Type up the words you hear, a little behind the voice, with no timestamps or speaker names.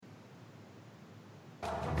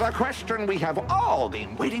The question we have all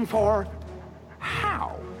been waiting for: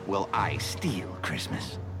 how will I steal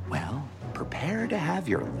Christmas? Well, prepare to have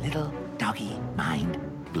your little doggy mind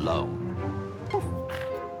blown.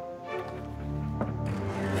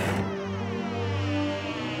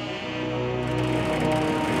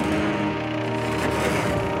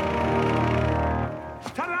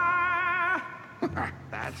 Ta-da!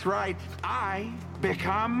 That's right. I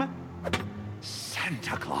become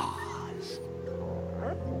Santa Claus.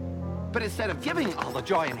 But instead of giving all the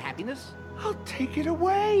joy and happiness, I'll take it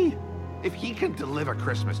away. If he can deliver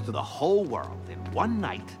Christmas to the whole world in one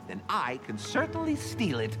night, then I can certainly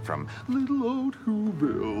steal it from little old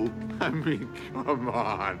Whoville. I mean, come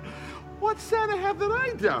on. What Santa have that I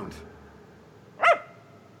don't?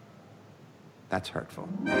 That's hurtful.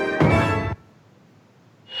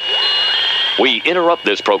 We interrupt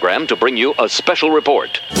this program to bring you a special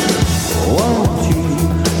report. Won't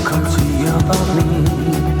you come see about me?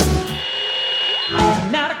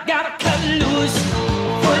 Now I gotta cut loose,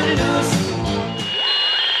 put loose.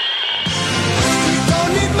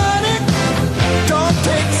 Don't need money, don't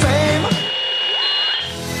take fame.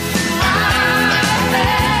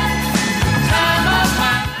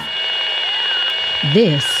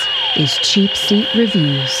 This is Cheap Seat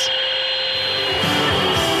Reviews.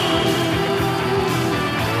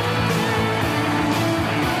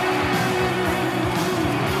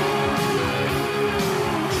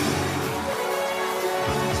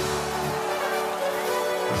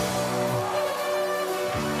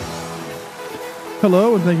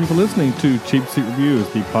 Hello, and thank you for listening to Cheap Seat Reviews,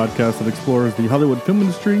 the podcast that explores the Hollywood film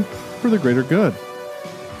industry for the greater good.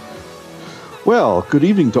 Well, good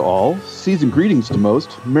evening to all. Season greetings to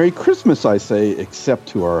most. Merry Christmas, I say, except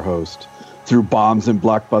to our host. Through bombs and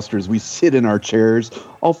blockbusters, we sit in our chairs,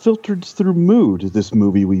 all filtered through mood, this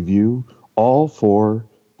movie we view, all for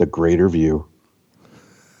the greater view.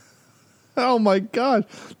 Oh my gosh,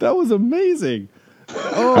 that was amazing.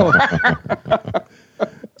 Oh,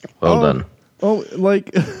 Well done. Oh,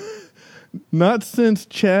 like, not since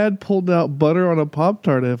Chad pulled out butter on a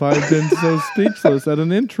Pop-Tart have I been so speechless at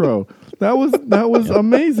an intro. That was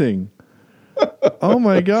amazing. Oh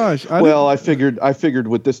my gosh! I figured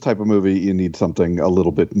with this type of movie, you need something a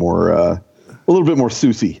little bit more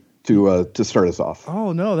Susie to start us off.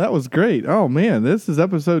 Oh no, that was great. Oh man, this is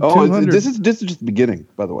episode 200. This is just the beginning,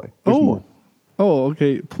 by the way. There's more. Oh,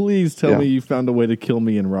 okay. Please tell me you found a way to kill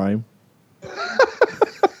me in rhyme.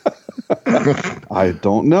 I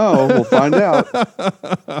don't know. We'll find out.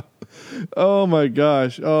 Oh my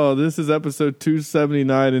gosh. Oh, this is episode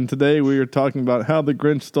 279, and today we are talking about How the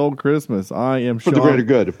Grinch Stole Christmas. I am Sean. For the greater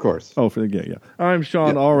good, of course. Oh, for the yeah. I'm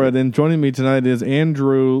Sean Allred, and joining me tonight is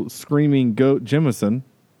Andrew Screaming Goat Jemison.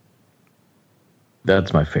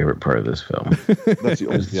 That's my favorite part of this film. That's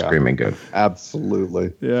the Screaming Goat.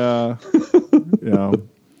 Absolutely. Yeah. Yeah.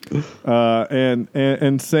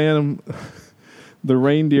 And Sam, the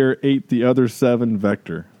reindeer ate the other 7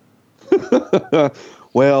 Vector.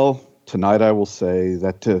 Well, tonight I will say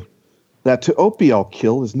that to Opie I'll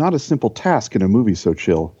kill is not a simple task in a movie so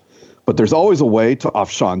chill. But there's always a way to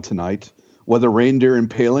off Sean tonight, whether reindeer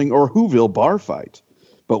impaling or Whoville bar fight.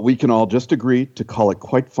 But we can all just agree to call it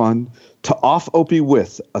quite fun to off Opie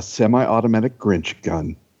with a semi-automatic Grinch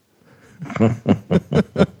gun.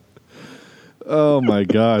 Oh my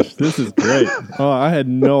gosh, this is great. Oh, I had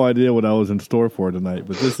no idea what I was in store for tonight,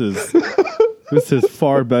 but this is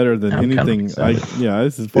far better than anything.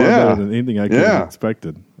 This is far better than anything I could have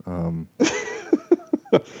expected.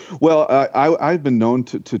 Well, I've been known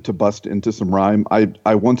to bust into some rhyme.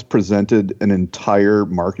 I once presented an entire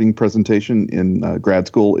marketing presentation in grad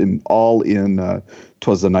school in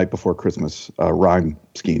 'Twas the Night Before Christmas rhyme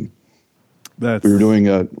scheme. We were doing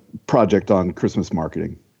a project on Christmas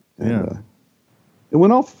marketing. And, it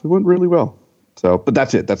went off. It went really well. So, but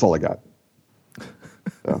that's it. That's all I got.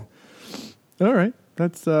 So. All right.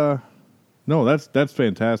 That's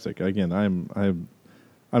fantastic. Again,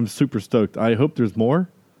 I'm super stoked. I hope there's more.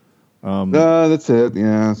 That's it.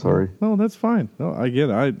 Yeah, sorry. No, that's fine. No, again,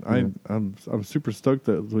 I'm super stoked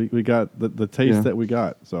that we got the taste that we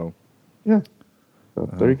got. So yeah. So,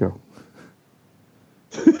 there you go.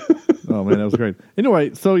 Oh man, that was great.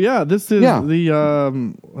 Anyway, so this is the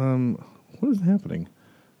what is happening?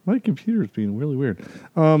 My computer is being really weird.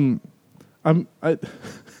 I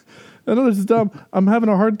know this is dumb. I'm having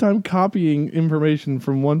a hard time copying information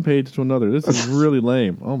from one page to another. This is really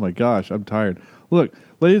lame. Oh my gosh, I'm tired. Look,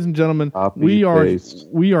 ladies and gentlemen, we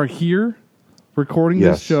are here recording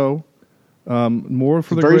this show. More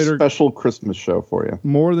for the very greater special Christmas show for you.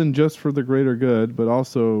 More than just for the greater good, but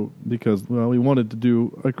also because we wanted to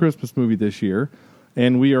do a Christmas movie this year,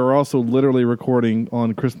 And we are also literally recording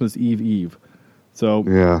on Christmas Eve. So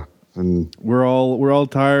yeah, and we're all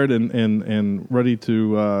tired and ready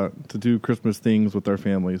to do Christmas things with our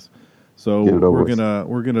families. So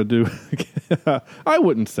we're gonna do. I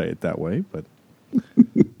wouldn't say it that way, but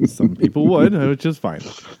some people would, which is fine.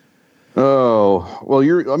 Oh well,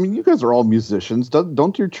 you guys are all musicians.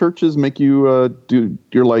 Don't your churches make you do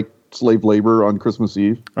your like slave labor on Christmas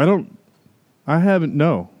Eve? I haven't.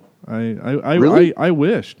 No, Really? I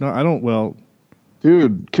wish. No, I don't. Well,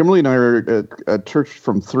 dude, Kimberly and I are at church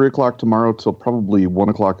from 3:00 tomorrow till probably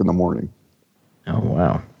 1:00 in the morning. Oh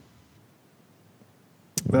wow.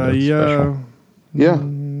 Yeah. Yeah.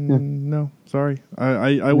 No, sorry.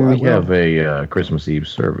 We have a Christmas Eve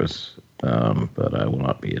service, but I will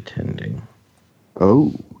not be attending.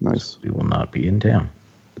 Oh, nice. We will not be in town.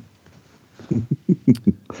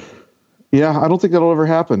 Yeah, I don't think that'll ever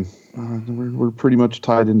happen. We're pretty much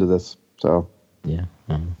tied into this, so yeah,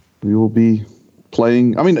 we will be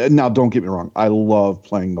playing. I mean, now don't get me wrong. I love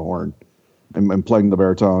playing the horn and playing the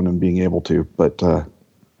baritone and being able to, but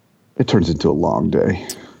it turns into a long day.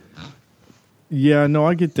 Yeah, no,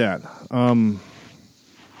 I get that.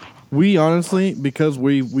 We honestly, because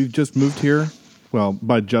we've just moved here. Well,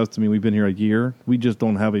 by just, I mean we've been here a year. We just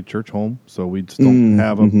don't have a church home, so we just don't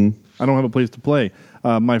have a. Mm-hmm. I don't have a place to play.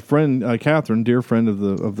 My friend Catherine, dear friend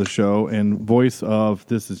of the show and voice of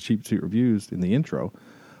This Is Cheap Seat Reviews in the intro.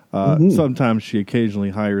 Sometimes she occasionally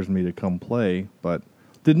hires me to come play, but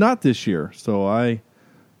did not this year. So I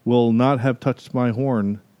will not have touched my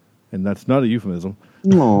horn, and that's not a euphemism.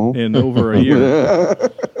 No. In over a year.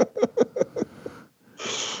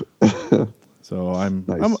 So I'm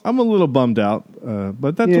a little bummed out,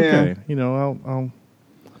 but that's okay. You know, I'll.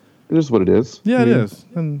 It is what it is. Yeah, it is,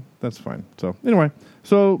 and that's fine. So anyway,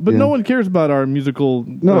 but no one cares about our musical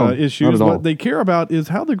issues. What they care about is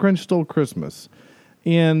how the Grinch stole Christmas,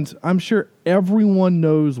 and I'm sure everyone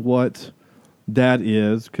knows what that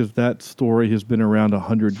is because that story has been around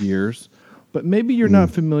 100 years. But maybe you're not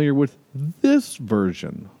familiar with this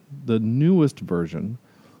version, the newest version,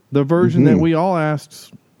 the version that we all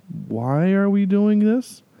asked, why are we doing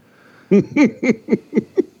this?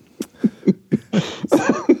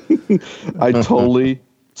 I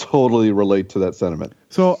totally relate to that sentiment.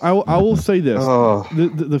 So I will say this.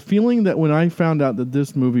 The feeling that when I found out that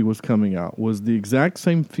this movie was coming out was the exact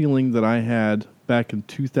same feeling that I had back in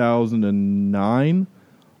 2009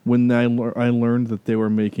 when I learned that they were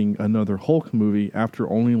making another Hulk movie after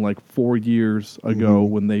only like 4 years ago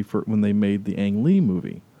when they made the Ang Lee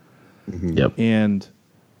movie. Mm-hmm. Yep.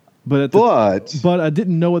 But I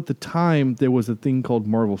didn't know at the time there was a thing called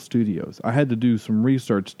Marvel Studios. I had to do some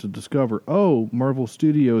research to discover, Marvel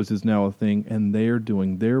Studios is now a thing, and they're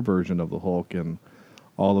doing their version of the Hulk and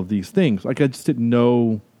all of these things. Like, I just didn't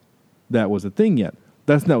know that was a thing yet.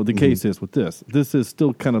 That's not what the case is with this. This is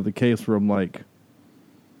still kind of the case where I'm like,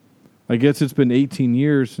 I guess it's been 18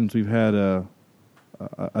 years since we've had a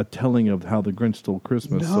telling of how the Grinch stole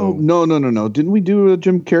Christmas. No. Didn't we do a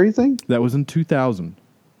Jim Carrey thing? That was in 2000.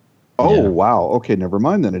 Oh, wow. Okay, never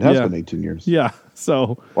mind then. It has been 18 years. Yeah,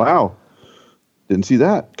 so. Wow. Didn't see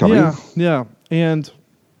that coming. Yeah. And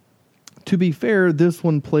to be fair, this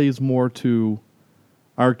one plays more to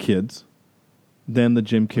our kids than the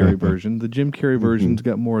Jim Carrey version. The Jim Carrey version's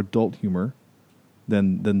got more adult humor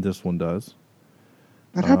than this one does.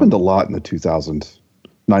 That happened a lot in the 2000s,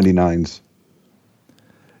 99s.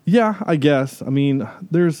 Yeah, I guess. I mean,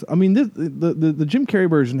 the Jim Carrey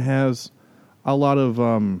version has a lot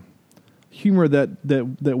of humor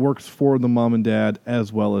that works for the mom and dad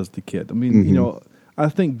as well as the kid. I mean, I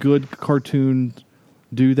think good cartoons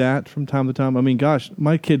do that from time to time. I mean, gosh,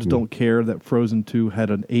 my kids don't care that Frozen 2 had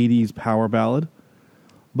an 80s power ballad,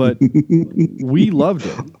 but we loved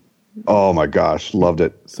it. Oh my gosh, loved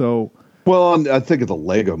it. So, well, I think it's a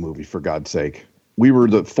Lego movie, for God's sake. We were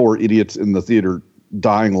the 4 idiots in the theater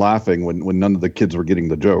dying laughing when none of the kids were getting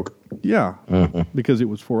the joke. Yeah, because it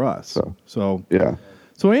was for us. So yeah.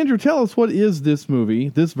 So Andrew, tell us, what is this movie,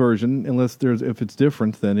 this version, if it's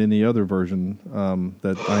different than any other version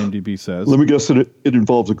that IMDb says? Let me guess that it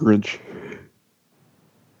involves a Grinch.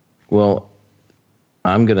 Well,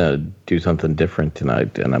 I'm going to do something different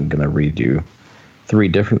tonight, and I'm going to read you 3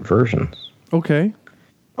 different versions. Okay.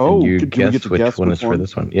 And you guess which one is for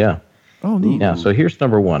this one. Yeah. Oh, neat. Yeah, so here's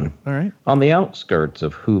number 1. All right. On the outskirts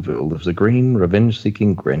of Whoville lives a green,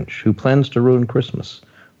 revenge-seeking Grinch who plans to ruin Christmas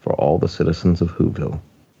for all the citizens of Whoville.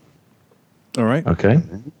 All right. Okay.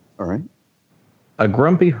 All right. A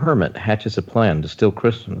grumpy hermit hatches a plan to steal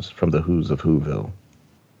Christmas from the Who's of Whoville.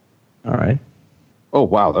 All right. Oh,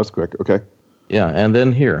 wow, that's quick. Okay. Yeah, and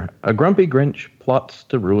then here, a grumpy Grinch plots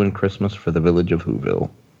to ruin Christmas for the village of Whoville.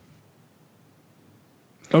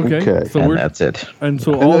 Okay. So and that's it. And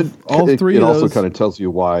so all three of those... It also kind of tells you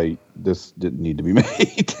why this didn't need to be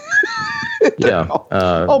made. Yeah.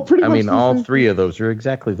 Pretty much all three of those are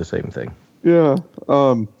exactly the same thing. Yeah.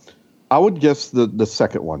 I would guess the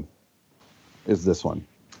second one is this one.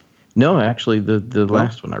 No, actually, the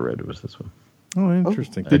last one I read was this one. Oh,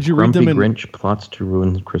 interesting. Did you read them in... Grumpy Grinch plots to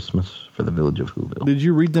ruin Christmas for the village of Whoville. Did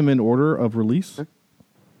you read them in order of release?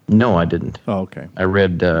 No, I didn't. Oh, okay. I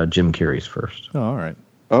read Jim Carrey's first. Oh, all right.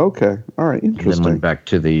 Okay. All right. Interesting. And then went back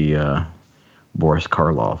to the Boris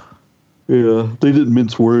Karloff. Yeah, they didn't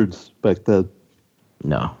mince words back then.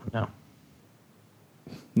 No. All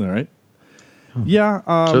right.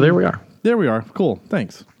 Yeah. So there we are. There we are. Cool.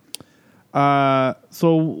 Thanks.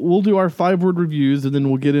 So we'll do our 5-word reviews, and then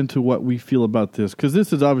we'll get into what we feel about this, because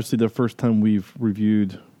this is obviously the first time we've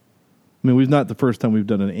reviewed. I mean, not the first time we've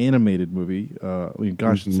done an animated movie.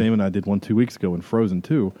 Sam and I did one 2 weeks ago in Frozen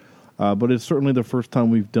 2, but it's certainly the first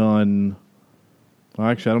time we've done. Well,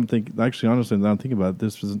 actually, I don't think. Actually, honestly, now I'm thinking about it,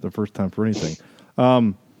 this isn't the first time for anything.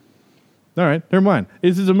 All right, never mind.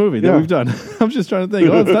 This is a movie that we've done. I'm just trying to think.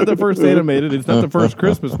 Oh, it's not the first animated. It's not the first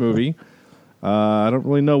Christmas movie. I don't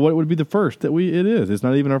really know what would be the first that it is. It's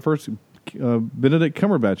not even our first Benedict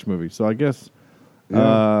Cumberbatch movie. So I guess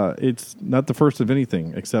it's not the first of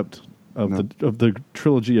anything except of the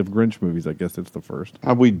trilogy of Grinch movies. I guess it's the first.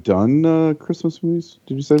 Have we done Christmas movies?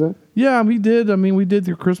 Did you say that? Yeah, we did. I mean, we did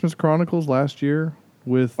the Christmas Chronicles last year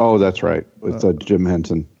with. Oh, that's right. With Jim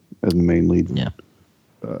Henson as the main lead. Yeah.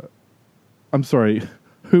 I'm sorry.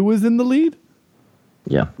 Who was in the lead?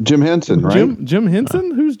 Yeah. Jim Henson, right? Jim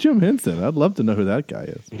Henson? Who's Jim Henson? I'd love to know who that guy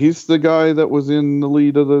is. He's the guy that was in the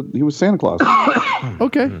lead of he was Santa Claus.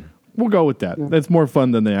 Okay. We'll go with that. Yeah. That's more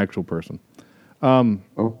fun than the actual person.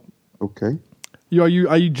 Oh, okay. Are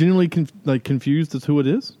you genuinely confused as to who it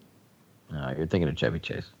is? No, you're thinking of Chevy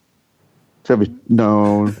Chase.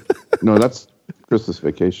 No, that's Christmas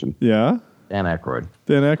Vacation. Yeah? Dan Aykroyd.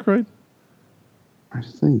 I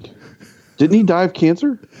think. Didn't he die of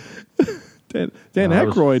cancer? Dan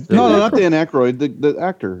Aykroyd. No, not Dan Aykroyd. The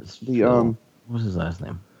actor. What was his last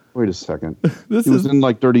name? Wait a second. He was in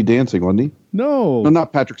Dirty Dancing, wasn't he? No,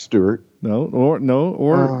 not Patrick Stewart.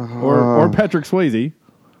 Or Patrick Swayze.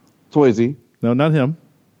 No, not him.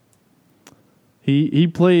 He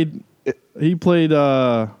played. And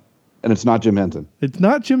it's not Jim Henson. It's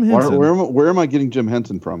not Jim Henson. Where am I getting Jim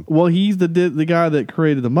Henson from? Well, he's the guy that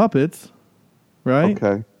created the Muppets, right?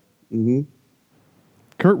 Okay. Mm-hmm.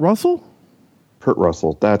 Kurt Russell.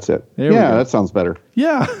 That's it. Yeah, that sounds better.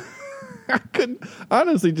 Yeah. I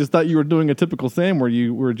honestly just thought you were doing a typical Sam where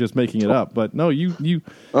you were just making it up, but no,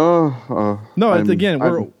 we're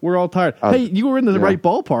all tired. Hey, you were in the right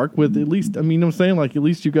ballpark with at least. I mean, I'm saying at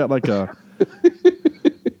least you got a.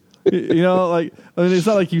 It's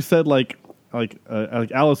not like you said like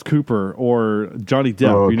Alice Cooper or Johnny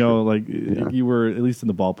Depp. Okay. You were at least in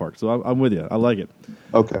the ballpark. So I'm with you. I like it.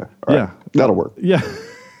 Okay. All right. That'll work. Yeah.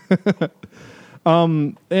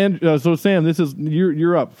 So Sam, this is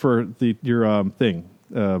you're up for your thing.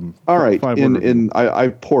 All right, and I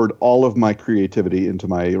poured all of my creativity into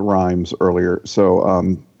my rhymes earlier.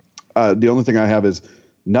 So the only thing I have is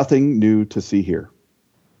nothing new to see here.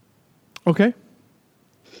 Okay.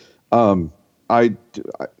 While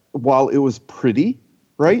it was pretty,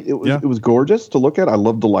 right? It was gorgeous to look at. I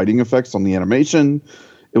loved the lighting effects on the animation.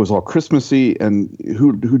 It was all Christmassy, and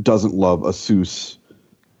who doesn't love a Seuss,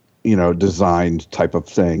 designed type of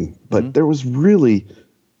thing? But there was really,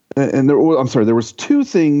 there was two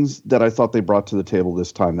things that I thought they brought to the table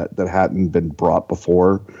this time that hadn't been brought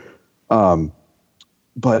before.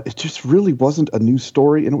 But it just really wasn't a new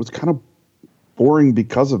story, and it was kind of boring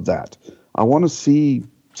because of that. I want to see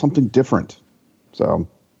something different. So,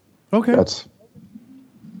 okay, that's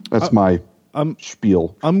my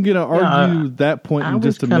spiel. I'm gonna argue that point in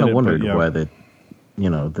just a minute. I kind of wondered why they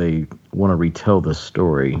want to retell the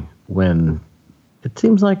story when it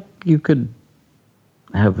seems like you could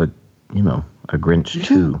have a Grinch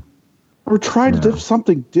too, or try to do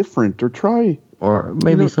something different, or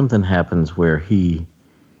maybe something happens where he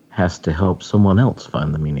has to help someone else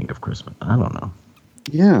find the meaning of Christmas. I don't know.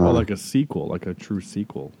 Yeah, or like a sequel, like a true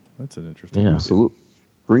sequel. That's an interesting. Yeah, absolutely.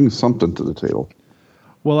 Bring something to the table.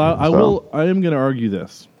 Well, I am going to argue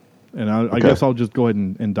this, and I guess I'll just go ahead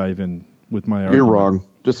and dive in with my argument. You're wrong.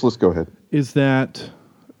 Let's go ahead. Is that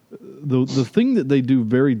the thing that they do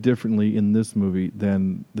very differently in this movie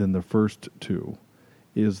than the first two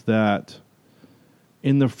is that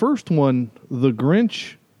in the first one, the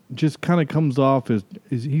Grinch just kind of comes off as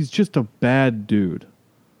he's just a bad dude.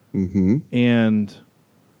 and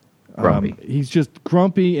he's just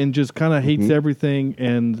grumpy and just kind of hates everything,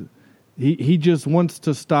 and he just wants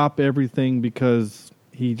to stop everything because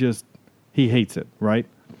he hates it, right?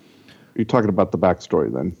 You're talking about the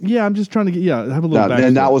backstory then. Yeah, I'm just trying to have a little backstory.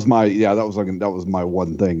 And that was my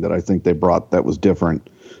one thing that I think they brought that was different,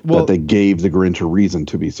 that they gave the Grinch a reason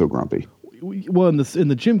to be so grumpy. Well, in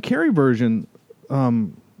the Jim Carrey version,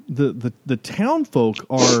 the town folk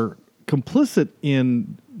are complicit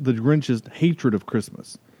in the Grinch's hatred of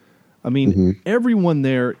Christmas. I mean, everyone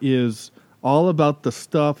there is all about the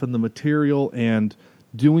stuff and the material and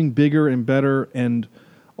doing bigger and better, and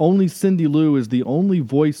only Cindy Lou is the only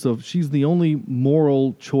voice she's the only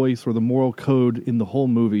moral choice or the moral code in the whole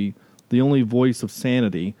movie, the only voice of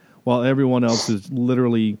sanity, while everyone else is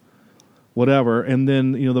literally whatever. And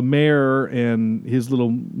then, the mayor and his little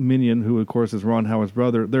minion, who of course is Ron Howard's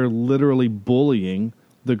brother, they're literally bullying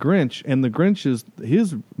the Grinch, and the Grinch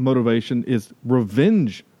his motivation is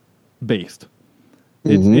revenge based.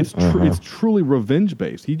 It's truly revenge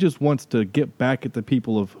based. He just wants to get back at the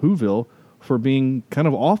people of Whoville for being kind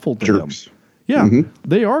of awful to Jerks. him. Yeah,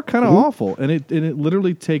 they are kind of awful, and it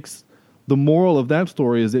literally takes the moral of that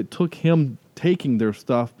story is it took him taking their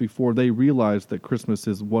stuff before they realized that Christmas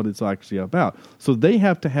is what it's actually about. So they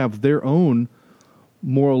have to have their own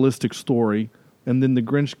moralistic story, and then the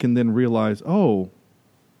Grinch can then realize, oh,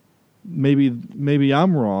 maybe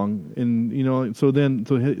I'm wrong, and so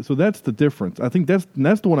that's the difference. I think that's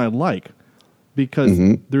the one I like, because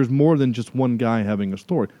there's more than just one guy having a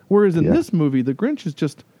story. Whereas in this movie, the Grinch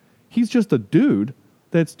is he's just a dude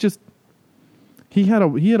that's just he had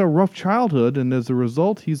a rough childhood, and as a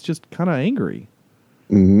result, he's just kind of angry.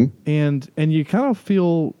 And you kind of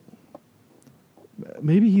feel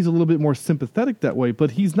maybe he's a little bit more sympathetic that way,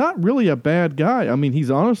 but he's not really a bad guy. I mean, he's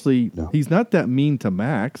not that mean to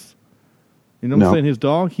Max. You know what I'm saying? His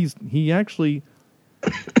dog, he actually,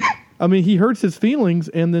 I mean, he hurts his feelings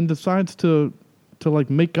and then decides to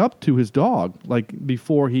like make up to his dog, like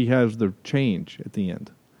before he has the change at the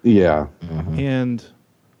end. Yeah.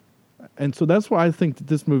 And so that's why I think that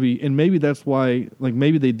this movie, and maybe that's why, like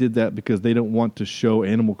maybe they did that because they don't want to show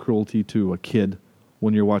animal cruelty to a kid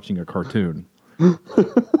when you're watching a cartoon. You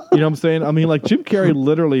know what I'm saying? I mean, like Jim Carrey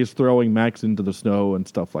literally is throwing Max into the snow and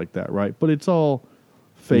stuff like that, right? But it's all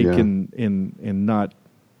fake and not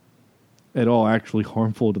at all actually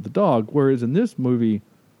harmful to the dog. Whereas in this movie,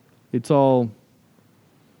 it's all,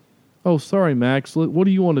 oh, sorry, Max, what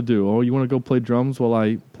do you want to do? Oh, you want to go play drums while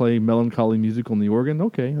I play melancholy music on the organ?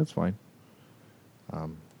 Okay, that's fine.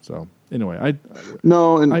 So anyway,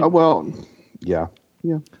 yeah.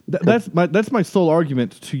 That's my sole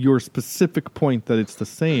argument to your specific point that it's the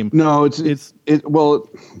same. No, yeah. You know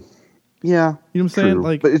what I'm saying? True.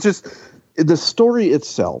 Like, but it's just the story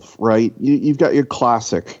itself, right? You've got your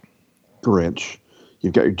classic Grinch,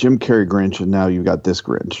 you've got your Jim Carrey Grinch, and now you've got this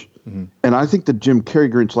Grinch. And I think the Jim Carrey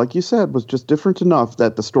Grinch, like you said, was just different enough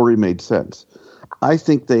that the story made sense. I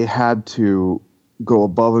think they had to go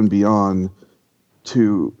above and beyond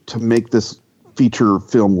to make this feature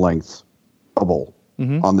film lengthable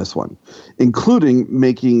on this one, including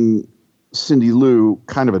making Cindy Lou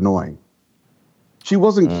kind of annoying. She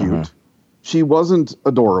wasn't cute. She wasn't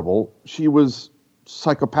adorable. She was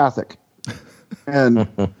psychopathic. And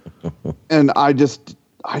I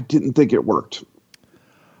didn't think it worked.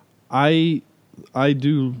 I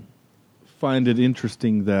do find it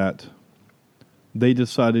interesting that they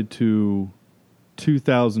decided to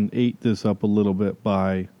 2008 this up a little bit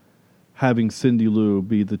by having Cindy Lou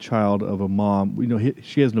be the child of a mom. You know,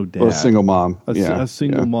 she has no dad. Or a single mom. A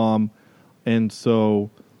single mom. And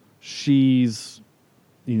so she's,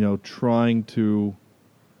 trying to...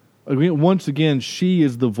 Once again, she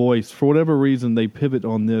is the voice. For whatever reason, they pivot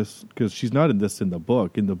on this because she's not in the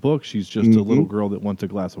book. In the book, she's just a little girl that wants a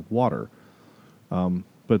glass of water.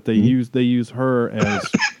 But they use her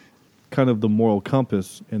as kind of the moral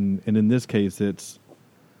compass, and in this case, it's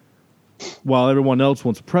while everyone else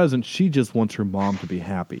wants a present, she just wants her mom to be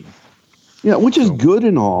happy. Yeah, which is good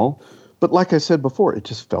and all, but like I said before, it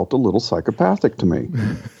just felt a little psychopathic to me.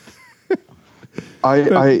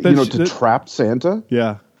 To trap Santa.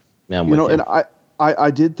 Yeah. And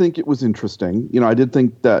I did think it was interesting. I did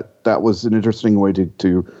think that was an interesting way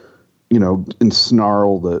to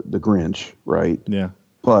ensnarl the Grinch, right? Yeah.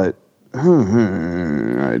 But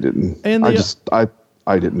I didn't. And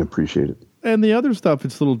I didn't appreciate it. And the other stuff,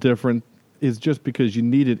 it's a little different. Is just because you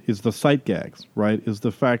need it is the sight gags, right? Is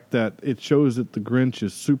the fact that it shows that the Grinch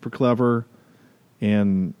is super clever,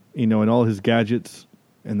 and in all his gadgets,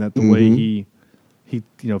 and that the way he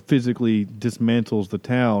physically dismantles the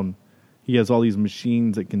town. he has all these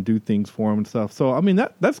machines that can do things for him and stuff. So I mean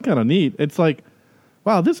that's kind of neat. It's like,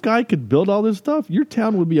 wow, this guy could build all this stuff. Your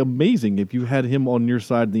town would be amazing if you had him on your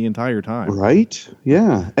side the entire time. Right?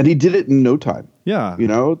 Yeah, and he did it in no time. Yeah,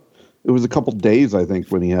 it was a couple days, I think,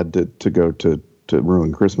 when he had to go to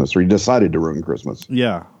ruin Christmas, or he decided to ruin Christmas.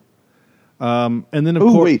 Yeah. And then of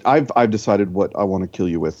course, wait, I've decided what I want to kill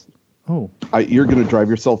you with. Oh, you're going to drive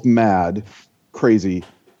yourself mad, crazy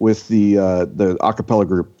with the a cappella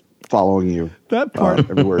group following you. That part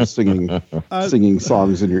everywhere, singing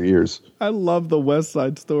songs in your ears. I love the West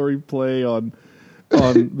Side Story play on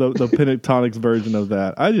the Pentatonics version of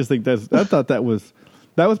that. I just think I thought that was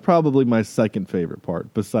probably my second favorite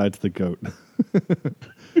part, besides the goat.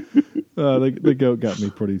 The goat got me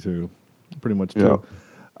pretty much too.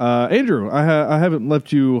 Yeah. Andrew, I haven't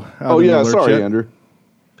left you out. Oh yeah, sorry, yet. Andrew.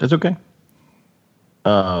 It's okay.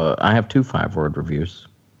 I have 2 5-word reviews.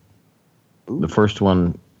 Ooh. The first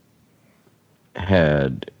one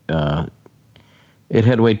had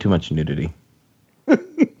way too much nudity.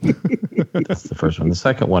 That's the first one. The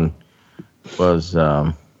second one was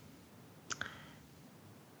no,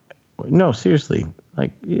 seriously.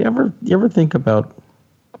 Like, you ever think about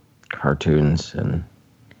cartoons and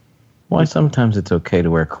why sometimes it's okay to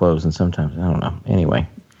wear clothes and sometimes I don't know. Anyway.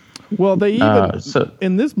 Well, they even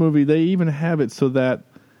in this movie they even have it so that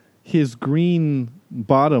his green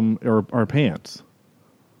bottom are pants.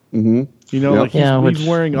 Mm-hmm. Like he's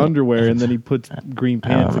wearing underwear and then he puts green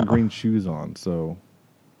pants and green shoes on. So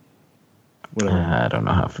whatever. I don't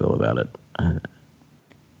know how I feel about it. I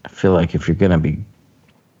feel like if you're gonna be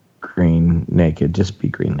green naked, just be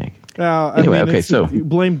green naked. Anyway, so you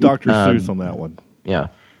blame Dr. Seuss on that one. Yeah,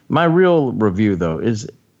 my real review though is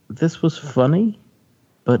this was funny,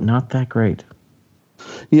 but not that great.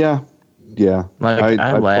 Yeah. Like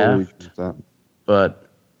I laughed, but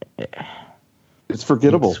it's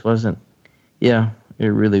forgettable. It wasn't. Yeah, it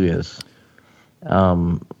really is.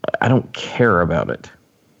 I don't care about it,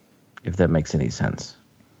 if that makes any sense.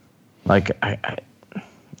 Like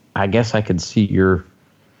I guess I could see your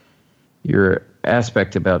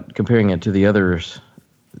aspect about comparing it to the others.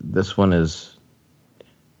 This one is,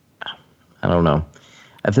 I don't know.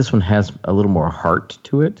 This one has a little more heart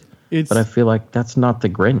to it, but I feel like that's not the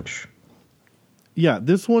Grinch. Yeah,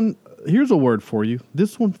 this one, here's a word for you.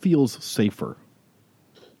 This one feels safer.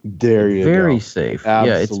 There you go. Very go. Safe.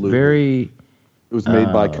 Absolutely. Yeah, it's very... It was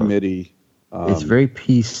made by committee. It's very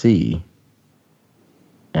PC.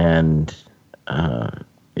 And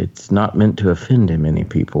it's not meant to offend many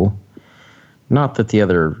people. Not that the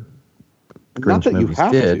other Grinch movies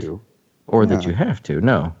did. Or that you have to,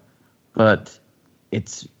 no. But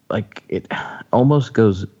it's like it almost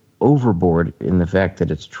goes overboard in the fact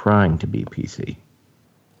that it's trying to be PC.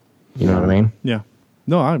 You know what I mean? Yeah.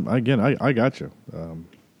 No, I got you.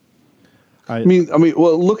 I mean,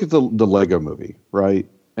 well, look at the Lego movie, right?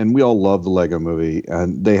 And we all love the Lego movie,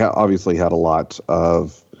 and they obviously had a lot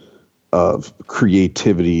of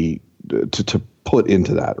creativity to put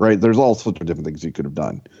into that, right? There's all sorts of different things you could have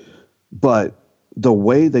done, but the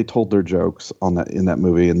way they told their jokes in that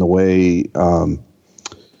movie, and the way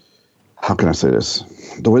how can I say this?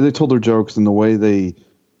 The way they told their jokes and the way they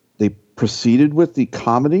proceeded with the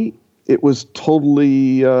comedy, it was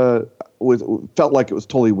totally felt like it was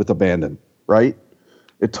totally with abandon, right?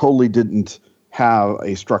 It totally didn't have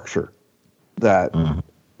a structure that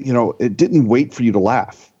it didn't wait for you to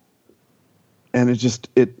laugh, and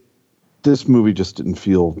this movie just didn't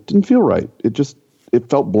feel right. It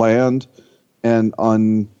felt bland and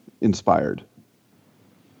uninspired.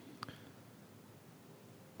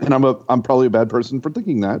 And I'm probably a bad person for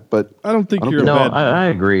thinking that, but I don't think you're. No, bad. I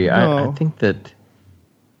agree. No. I think that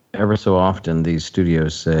ever so often these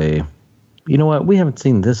studios say, you know what, we haven't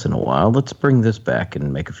seen this in a while. Let's bring this back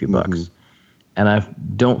and make a few bucks. And I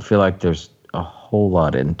don't feel like there's a whole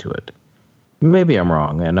lot into it. Maybe I'm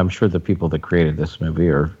wrong, and I'm sure the people that created this movie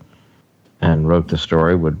and wrote the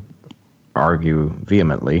story would argue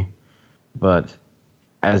vehemently. But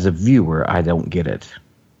as a viewer, I don't get it.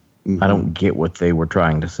 I don't get what they were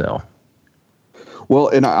trying to sell. Well,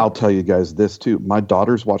 and I'll tell you guys this too. My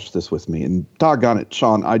daughters watched this with me, and doggone it,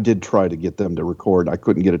 Sean, I did try to get them to record. I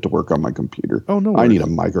couldn't get it to work on my computer. Oh, no worries. I need a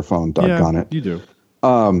microphone, doggone it. You do.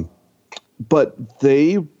 But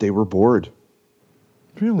they were bored.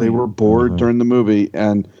 Really? They were bored during the movie,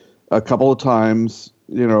 and a couple of times,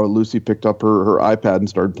 Lucy picked up her iPad and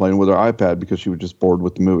started playing with her iPad because she was just bored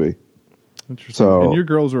with the movie. Interesting. So, and your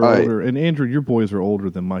girls are older, and Andrew, your boys are older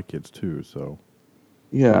than my kids too. So,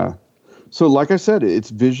 yeah. So, like I said, it's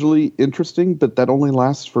visually interesting, but that only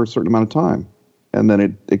lasts for a certain amount of time, and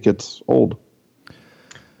then it gets old.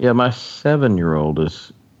 Yeah, my 7-year-old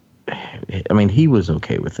I mean, he was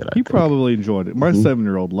okay with it. He probably enjoyed it. My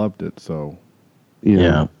 7-year-old loved it. So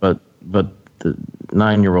yeah, but the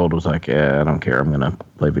 9-year-old was like, "Yeah, I don't care. I'm gonna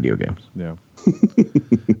play video games." Yeah.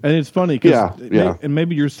 And it's funny because Yeah. and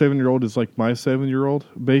maybe your 7-year-old is like my 7-year-old.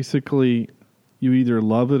 Basically, you either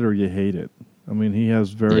love it or you hate it. I mean, he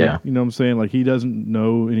has you know what I'm saying? Like, he doesn't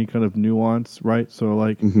know any kind of nuance, right? So,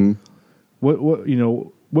 like, what you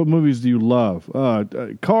know, what movies do you love?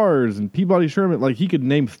 Cars and Peabody Sherman. Like, he could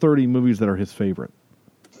name 30 movies that are his favorite.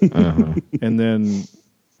 And then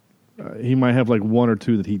he might have like one or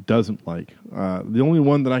two that he doesn't like. The only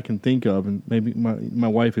one that I can think of, and maybe my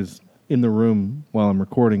wife is in the room while I'm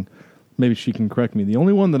recording, maybe she can correct me. The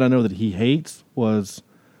only one that I know that he hates was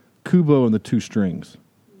Kubo and the Two Strings.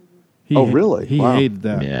 Really? He hated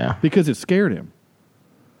that because it scared him.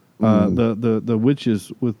 The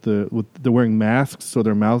witches with the wearing masks so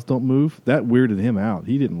their mouths don't move, that weirded him out.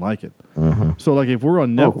 He didn't like it. So like if we're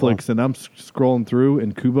on Netflix and I'm scrolling through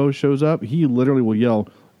and Kubo shows up, he literally will yell,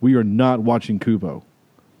 "We are not watching Kubo."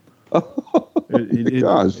 He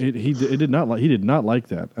did not like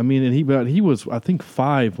that. I mean, and he was, I think,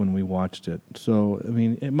 5 when we watched it. So I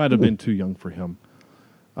mean, it might have been too young for him.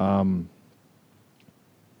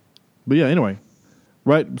 But yeah, anyway,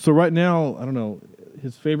 right. So right now, I don't know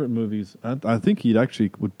his favorite movies. I think he actually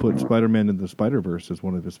would put Spider-Man in the Spider-Verse as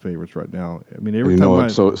one of his favorites right now. I mean, every time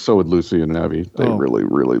so would Lucy and Abby. They really,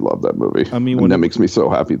 really love that movie. I mean, that makes me so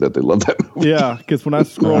happy that they love that movie. Yeah, because when I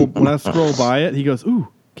scroll by it, he goes, "Ooh,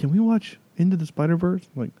 can we watch Into the Spider-Verse?"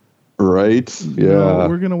 I'm like, right? Yeah, no,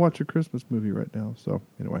 we're gonna watch a Christmas movie right now. So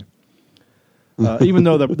anyway. Even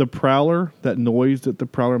though the Prowler, that noise that the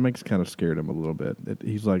Prowler makes kind of scared him a little bit.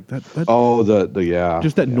 He's like, that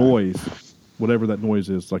just that noise, whatever that noise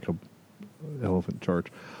is, like a elephant charge.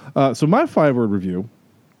 So my 5-word review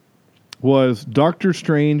was Doctor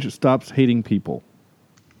Strange stops hating people.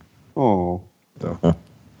 Oh. So.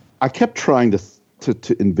 I kept trying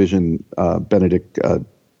to envision Benedict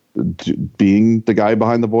being the guy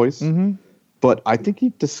behind the voice, but I think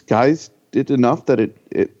he disguised it enough that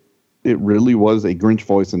it really was a Grinch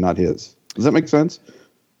voice and not his. Does that make sense?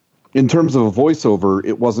 In terms of a voiceover,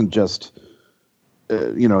 it wasn't just,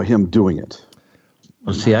 him doing it.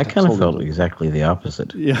 Well, see, I kind of felt exactly the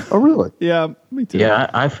opposite. Yeah. Oh, really? Yeah, me too. Yeah,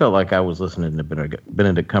 I felt like I was listening to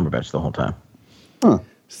Benedict Cumberbatch the whole time. Huh.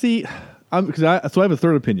 See, I have a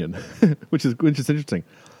third opinion, which is interesting.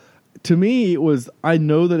 To me, it was, I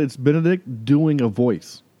know that it's Benedict doing a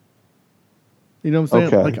voice. You know what I'm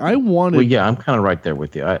saying? Okay. Like, I wanted... Well, yeah, I'm kind of right there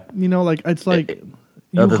with you. It's like...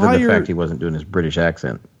 Other than the fact he wasn't doing his British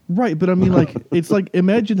accent. Right, but I mean, like, it's like,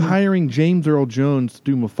 imagine hiring James Earl Jones to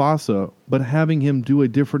do Mufasa, but having him do a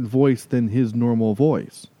different voice than his normal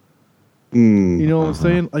voice. You know what I'm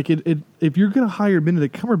saying? Like, if you're going to hire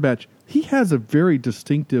Benedict Cumberbatch, he has a very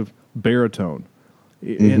distinctive baritone.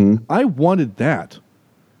 And I wanted that.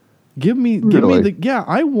 Give me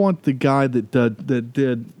I want the guy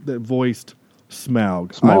that voiced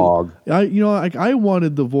Smaug. I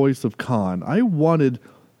wanted the voice of Khan. I wanted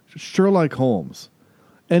Sherlock Holmes.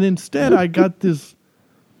 And instead I got this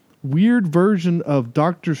weird version of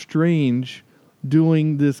Doctor Strange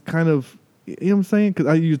doing this kind of, you know what I'm saying? Because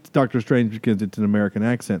I used Doctor Strange because it's an American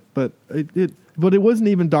accent, but it wasn't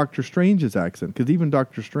even Doctor Strange's accent, because even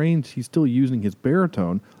Doctor Strange, he's still using his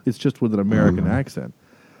baritone. It's just with an American accent.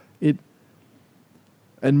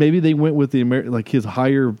 And maybe they went with his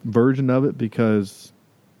higher version of it, because,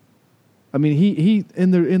 I mean, he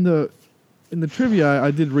in the trivia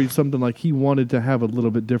I did read something like he wanted to have a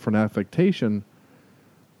little bit different affectation,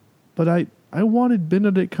 but I wanted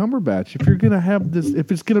Benedict Cumberbatch. If you're gonna have this,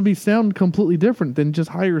 if it's gonna be sound completely different, then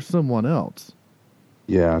just hire someone else.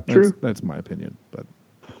 Yeah, true. That's my opinion, but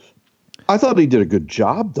I thought he did a good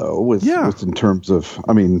job though. With in terms of,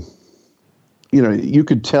 I mean, you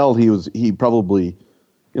could tell he probably.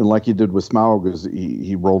 Like he did with Smaug, is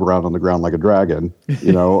he rolled around on the ground like a dragon,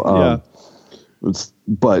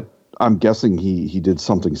 but I'm guessing he did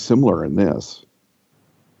something similar in this.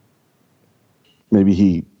 Maybe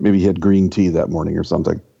he had green tea that morning or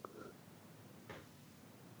something.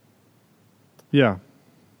 Yeah.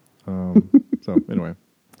 So anyway,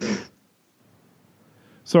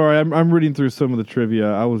 sorry, I'm reading through some of the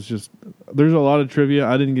trivia. There's a lot of trivia.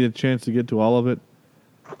 I didn't get a chance to get to all of it.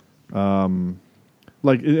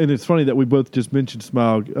 And it's funny that we both just mentioned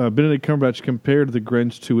Smaug. Benedict Cumberbatch compared the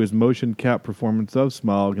Grinch to his motion cap performance of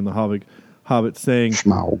Smaug in The Hobbit, saying,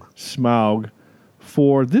 Smaug.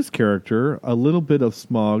 For this character, a little bit of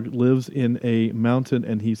Smaug lives in a mountain,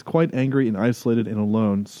 and he's quite angry and isolated and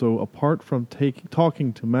alone. So apart from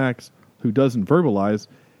talking to Max, who doesn't verbalize,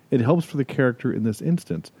 it helps for the character in this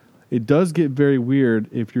instance. It does get very weird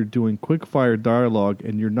if you're doing quick fire dialogue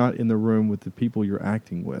and you're not in the room with the people you're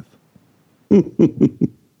acting with.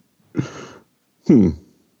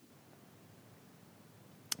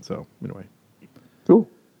 So, anyway. Cool.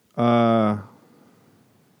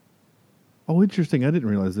 Interesting. I didn't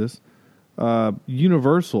realize this.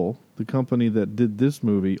 Universal, the company that did this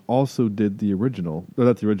movie, also did the original.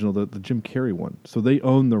 Not the original, the Jim Carrey one. So they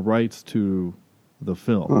own the rights to the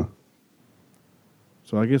film. Huh.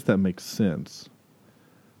 So I guess that makes sense.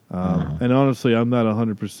 And honestly, I'm not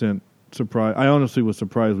 100% surprised. I honestly was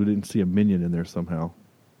surprised we didn't see a Minion in there somehow.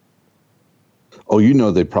 Oh, you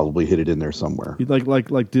know they probably hid it in there somewhere.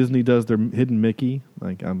 Like Disney does their hidden Mickey.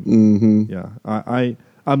 Like I'm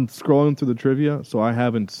scrolling through the trivia, so I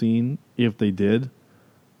haven't seen if they did,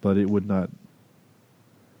 but it would not.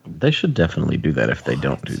 They should definitely do that if they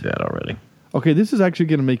don't do that already. Okay, this is actually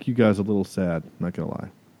going to make you guys a little sad. Not going to lie.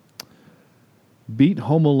 Beat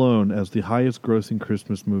Home Alone as the highest grossing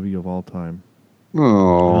Christmas movie of all time.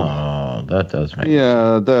 Oh, that does make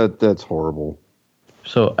that's horrible.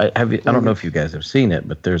 So I don't know if you guys have seen it,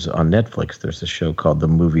 but there's on Netflix. There's a show called The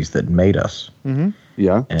Movies That Made Us. Mm-hmm.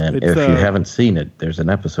 Yeah, and if you haven't seen it, there's an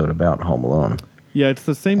episode about Home Alone. Yeah, it's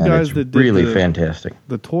the same guys that did really fantastic.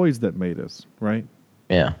 The Toys That Made Us, right?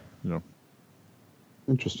 Yeah.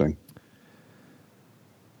 Interesting.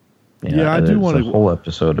 Yeah, I do want a whole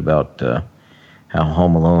episode about how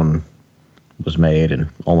Home Alone was made and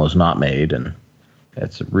almost not made, and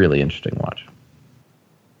it's a really interesting watch.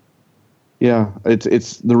 Yeah,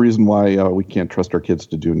 it's the reason why we can't trust our kids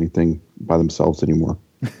to do anything by themselves anymore,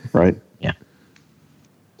 right? Yeah.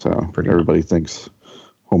 So everybody thinks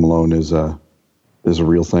Home Alone is a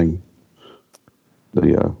real thing.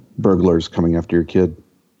 The burglars coming after your kid.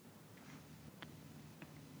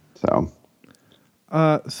 So,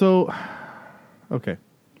 okay.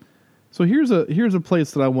 So here's a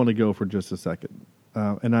place that I want to go for just a second,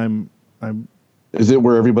 and I'm. Is it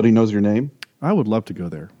where everybody knows your name? I would love to go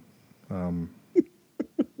there. It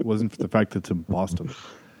wasn't for the fact that it's in Boston.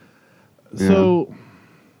 Yeah. So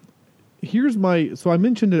here's my. So I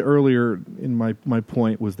mentioned it earlier. In my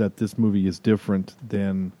point was that this movie is different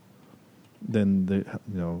than the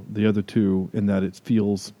other two in that it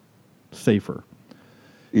feels safer.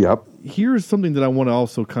 Yep. Here's something that I want to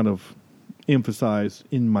also kind of emphasize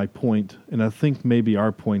in my point, and I think maybe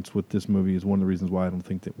our points with this movie is one of the reasons why I don't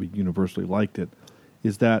think that we universally liked it,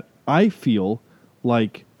 is that I feel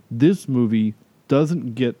like this movie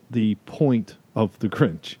doesn't get the point of the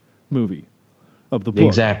Grinch movie, of the book.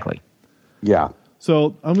 Exactly. Yeah.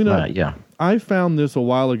 So I'm going to... yeah. I found this a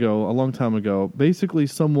long time ago. Basically,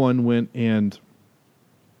 someone went and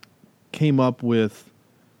came up with...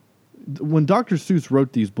 When Dr. Seuss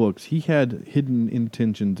wrote these books, he had hidden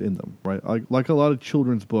intentions in them, right? Like a lot of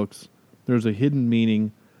children's books, there's a hidden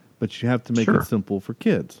meaning, but you have to make it simple for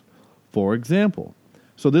kids. For example,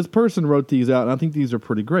 so this person wrote these out, and I think these are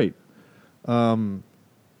pretty great.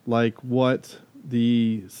 Like what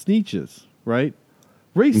the Sneetches, right?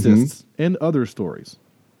 Racists and other stories,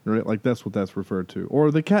 right? Like that's what that's referred to. Or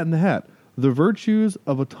the Cat in the Hat, the virtues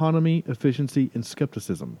of autonomy, efficiency, and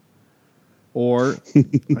skepticism. Or,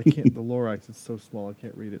 I can't, the Lorax is so small, I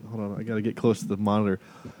can't read it. Hold on, I got to get close to the monitor.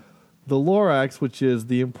 The Lorax, which is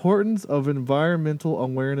the importance of environmental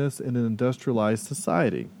awareness in an industrialized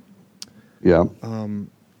society. Yeah.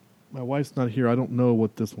 My wife's not here. I don't know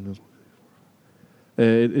what this one is.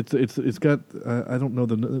 It's got, I don't know I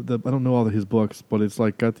don't know all of his books, but it's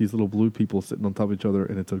like got these little blue people sitting on top of each other,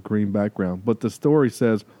 and it's a green background. But the story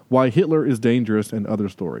says, Why Hitler is Dangerous and Other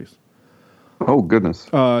Stories. Oh, goodness.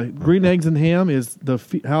 Green Eggs and Ham is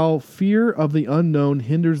how fear of the unknown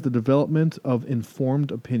hinders the development of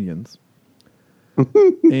informed opinions.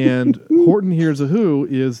 And Horton Hears a Who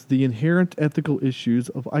is the inherent ethical issues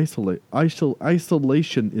of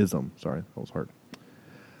isolationism. Sorry, that was hard.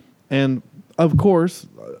 And, of course,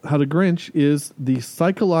 How to Grinch is the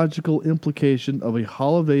psychological implication of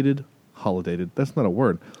holidated, that's not a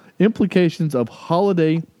word, implications of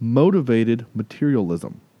holiday-motivated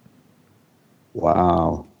materialism.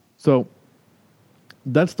 Wow. So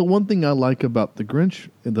that's the one thing I like about the Grinch,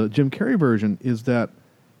 the Jim Carrey version, is that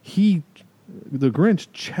the Grinch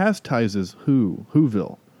chastises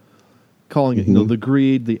Whoville, calling it, the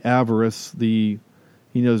greed, the avarice, you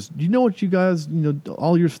know what you guys,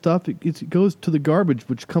 all your stuff, it goes to the garbage,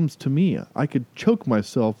 which comes to me. I could choke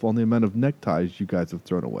myself on the amount of neckties you guys have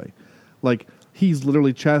thrown away. Like, he's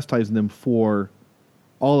literally chastising them for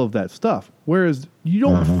all of that stuff. Whereas you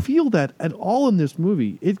don't feel that at all in this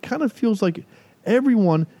movie. It kind of feels like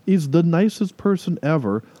everyone is the nicest person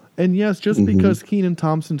ever. And yes, just because Kenan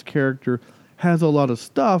Thompson's character has a lot of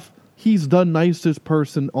stuff, he's the nicest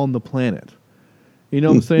person on the planet. You know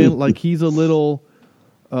what I'm saying? Like he's a little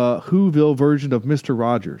Whoville version of Mr.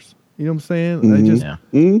 Rogers. You know what I'm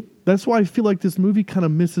saying? That's why I feel like this movie kind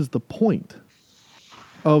of misses the point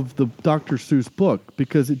of the Dr. Seuss book,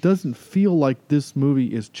 because it doesn't feel like this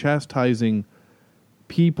movie is chastising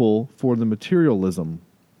people for the materialism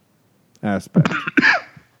aspect.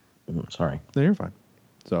 Sorry. No, you're fine.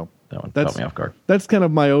 So that one caught me off guard. That's kind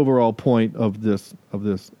of my overall point of this.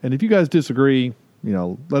 And if you guys disagree,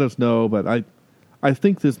 let us know. But I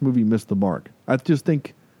think this movie missed the mark. I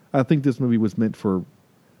think this movie was meant for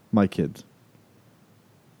my kids.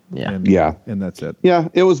 Yeah. And that's it. Yeah,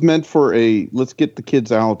 it was meant for let's get the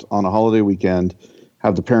kids out on a holiday weekend,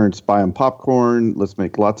 have the parents buy them popcorn, let's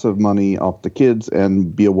make lots of money off the kids,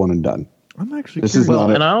 and be a one and done. I'm actually curious.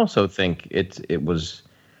 And I also think it was,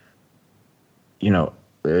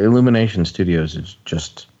 Illumination Studios is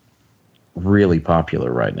just really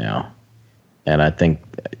popular right now. And I think,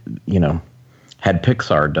 had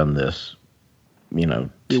Pixar done this,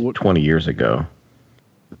 20 years ago,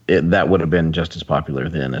 that would have been just as popular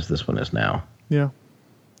then as this one is now. Yeah.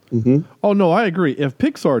 Mm-hmm. Oh, no, I agree. If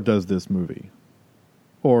Pixar does this movie,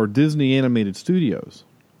 or Disney Animated Studios,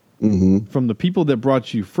 from the people that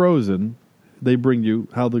brought you Frozen, they bring you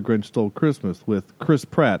How the Grinch Stole Christmas with Chris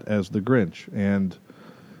Pratt as the Grinch and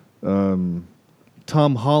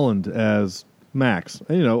Tom Holland as Max.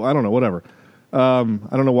 I don't know, whatever. I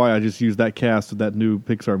don't know why I just used that cast of that new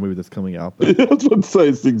Pixar movie that's coming out. But I was about to say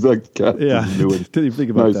it's the exact cast. Yeah, didn't even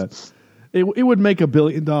think about that. It would make $1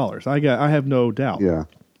 billion. I have no doubt. Yeah.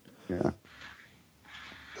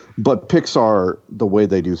 But Pixar, the way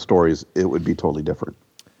they do stories, it would be totally different.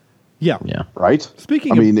 Yeah. Right?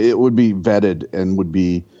 It would be vetted, and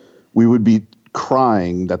we would be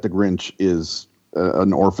crying that the Grinch is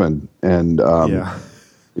an orphan and out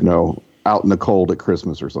in the cold at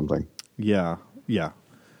Christmas or something. Yeah.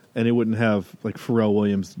 And it wouldn't have like Pharrell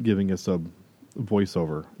Williams giving us a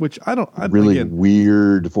voiceover, which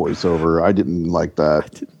weird voiceover. I didn't like that. I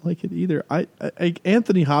didn't like it either. I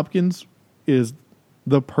Anthony Hopkins is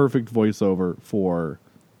the perfect voiceover for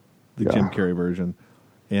the Jim Carrey version.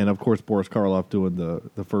 And of course Boris Karloff doing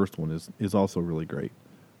the first one is also really great.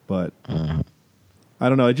 But I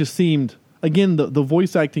don't know, it just seemed, again, the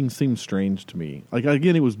voice acting seemed strange to me. Like,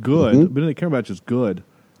 again, it was good. Benedict Cumberbatch is good.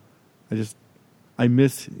 I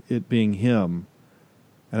miss it being him.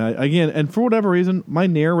 And and for whatever reason, my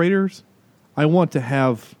narrators, I want to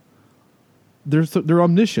have, they're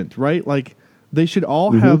omniscient, right? Like, they should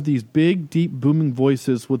all have these big, deep, booming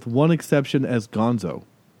voices, with one exception as Gonzo.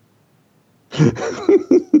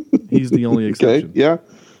 He's the only exception. Okay.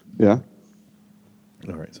 Yeah.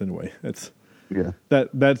 All right. So anyway, that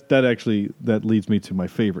leads me to my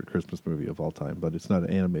favorite Christmas movie of all time, but it's not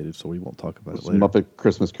animated, so we won't talk about it later. Muppet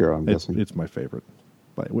Christmas Carol, I'm guessing. It's my favorite.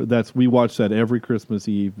 But we watch that every Christmas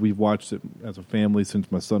Eve. We've watched it as a family since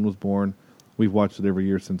my son was born. We've watched it every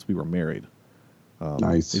year since we were married.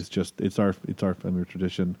 Nice. It's our family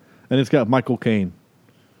tradition, and it's got Michael Caine.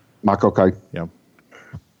 Michael Caine. Yeah.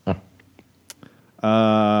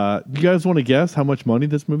 You guys want to guess how much money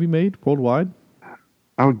this movie made worldwide?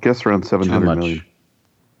 I would guess around 700 million.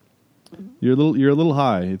 You're a little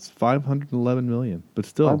high. It's 511 million, but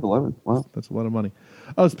still 511. Wow, that's a lot of money.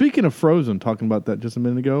 Speaking of Frozen, talking about that just a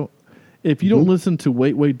minute ago. If you don't listen to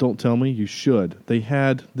Wait, Don't Tell Me, you should. They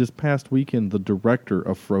had this past weekend the director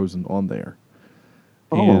of Frozen on there.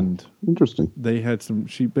 And interesting. They had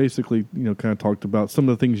she basically, kind of talked about some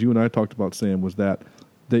of the things you and I talked about, Sam, was that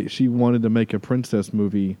she wanted to make a princess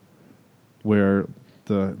movie where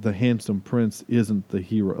the handsome prince isn't the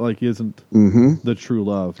hero, like isn't the true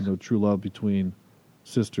love, true love between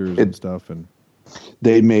sisters and stuff. And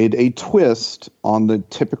they made a twist on the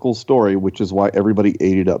typical story, which is why everybody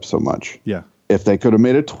ate it up so much. Yeah. If they could have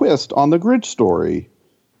made a twist on the Grinch story,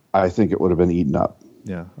 I think it would have been eaten up.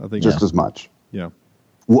 Yeah, I think just as much. Yeah.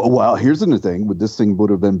 Well, here's the thing: this thing would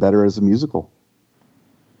have been better as a musical.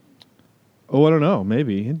 Oh, I don't know.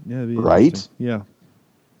 Maybe. Yeah. Right? Yeah.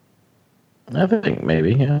 I think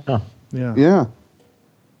maybe. Yeah. Yeah.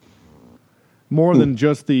 More than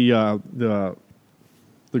just the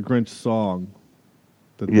Grinch song.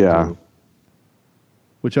 That they do,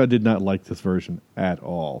 which I did not like this version at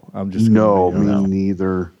all. I'm just me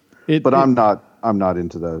neither. I'm not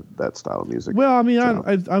into that style of music. Well, I mean,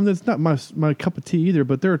 I'm it's not my cup of tea either.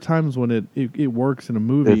 But there are times when it works in a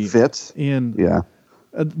movie. It fits. And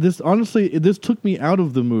this took me out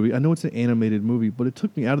of the movie. I know it's an animated movie, but it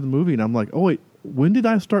took me out of the movie, and I'm like, oh wait, when did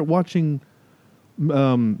I start watching?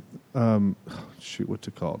 What's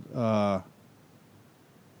it called?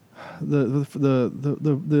 The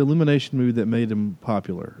Illumination movie that made him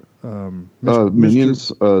popular. Minions,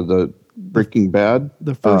 the Breaking Bad.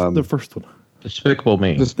 The first one. Despicable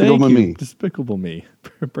Me. Despicable Me. Despicable Me.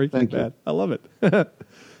 Breaking Bad. I love it.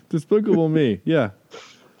 Despicable Me. Yeah.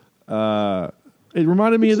 It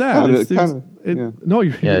reminded me of that. No,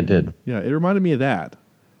 it did. Yeah, it reminded me of that.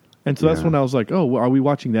 And so that's when I was like, "Oh, are we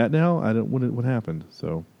watching that now?" I don't. What happened?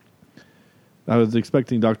 So I was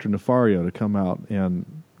expecting Dr. Nefario to come out and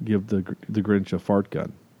give the Grinch a fart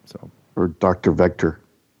gun. So or Dr. Vector.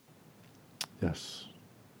 Yes.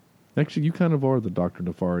 Actually, you kind of are the Dr.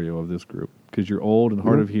 Nefario of this group because you're old and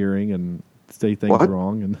hard of hearing and say things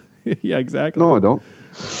wrong. And yeah, exactly. No, I don't.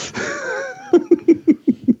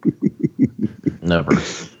 Never.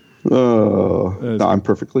 No, I'm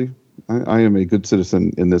perfectly. I am a good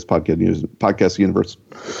citizen in this podcast universe.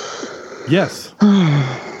 Yes,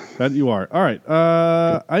 that you are. All right.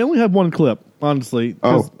 I only have one clip, honestly.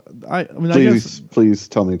 Please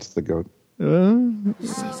tell me it's the goat.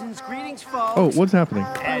 Season's greetings, folks. Oh, what's happening?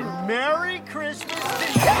 And Merry Christmas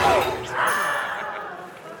to you.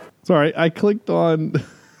 Sorry, I clicked on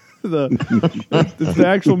the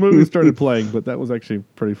actual movie started playing, but that was actually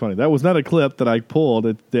pretty funny. That was not a clip that I pulled.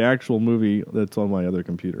 It's the actual movie that's on my other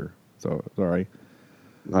computer. So, sorry.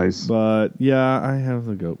 Nice. But, yeah, I have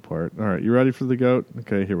the goat part. All right, you ready for the goat?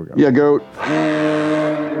 Okay, here we go. Yeah, goat.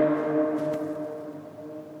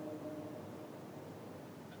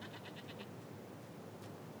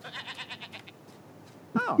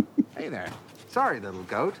 Oh, hey there. Sorry, little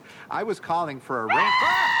goat. I was calling for a ring.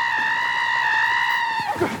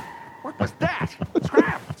 What was that?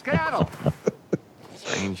 Scrap! Skedaddle!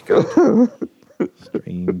 Strange goat.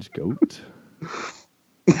 Strange goat.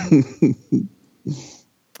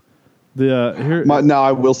 Now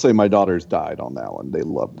I will say my daughters died on that one. They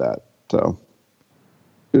loved that, so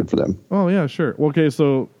good for them. Oh yeah, sure. Well, okay,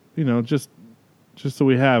 so just so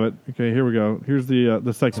we have it. Okay, here we go. Here's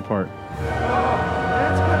the second part. Oh,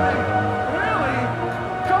 it's getting really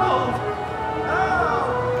cold.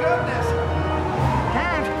 Oh goodness!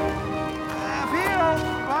 Can't feel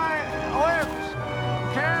my lips.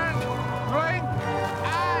 Can't blink.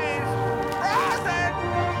 Eyes frozen.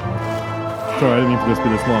 Sorry, I didn't mean for this to be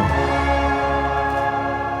this long.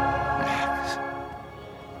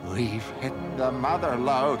 We've hit the mother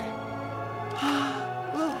lode.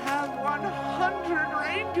 We'll have 100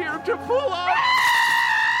 reindeer to pull up.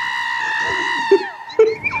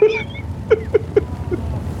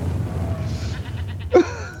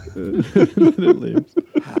 It leaves.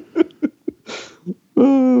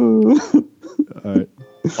 All right.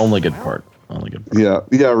 Only good part. Yeah,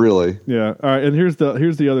 really. Yeah. All right. And here's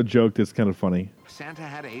the other joke that's kind of funny. Santa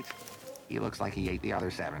had 8. He looks like he ate the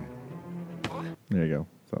other 7. There you go.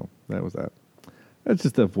 So that was that. That's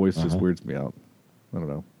just that voice just weirds me out. I don't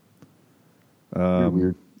know. You're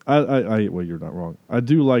weird. Well, you're not wrong. I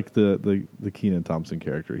do like the Kenan Thompson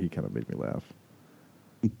character. He kind of made me laugh.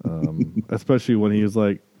 Especially when he was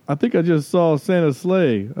like, I think I just saw Santa's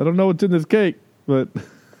sleigh. I don't know what's in this cake, but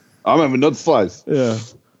I'm having another slice. Yeah.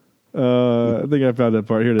 I think I found that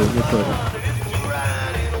part. Here it is. Let's try it.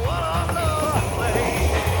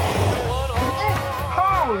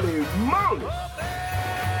 Holy moly!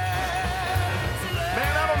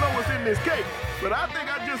 Man, I don't know what's in this cake, but I think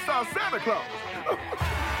I just saw Santa Claus.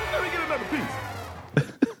 Let me get another piece.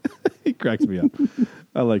 He cracks me up.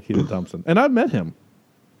 I like Kenan Thompson. And I've met him.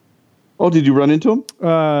 Oh, did you run into him?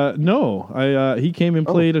 No. He came and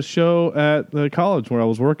played a show at the college where I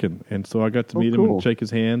was working, and so I got to meet him and shake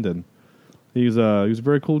his hand, and he was a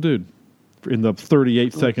very cool dude in the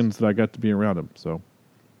 38 seconds that I got to be around him. So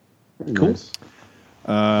cool. Nice.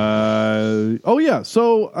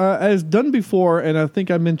 So as done before, and I think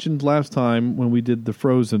I mentioned last time when we did the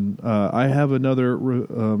Frozen, I have another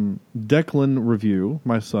Declan review.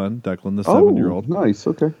 My son, Declan, the 7-year-old. Nice.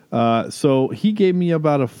 Okay. So he gave me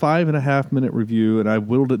about a 5.5 minute review, and I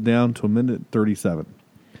whittled it down to 1:37.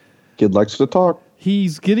 Kid likes to talk.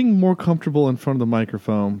 He's getting more comfortable in front of the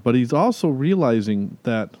microphone, but he's also realizing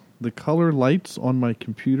that the color lights on my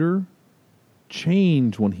computer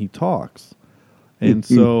change when he talks. And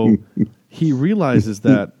so he realizes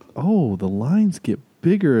that, the lines get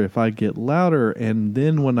bigger if I get louder. And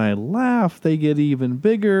then when I laugh, they get even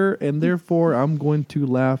bigger. And therefore, I'm going to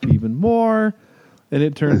laugh even more. And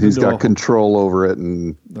it turns he's into got control over it.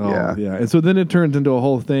 And yeah. And so then it turns into a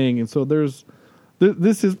whole thing. And so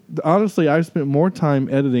this is, honestly, I've spent more time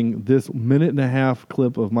editing this 1.5-minute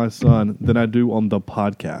clip of my son than I do on the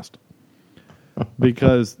podcast.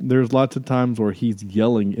 Because there's lots of times where he's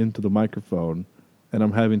yelling into the microphone, and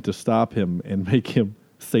I'm having to stop him and make him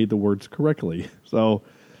say the words correctly. So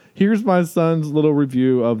here's my son's little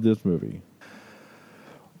review of this movie.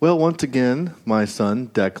 Well, once again, my son,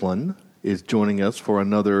 Declan, is joining us for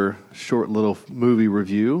another short little movie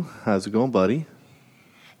review. How's it going, buddy?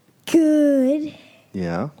 Good.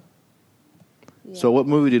 Yeah. So what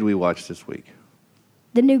movie did we watch this week?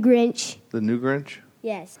 The New Grinch. The New Grinch?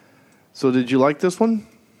 Yes. So did you like this one?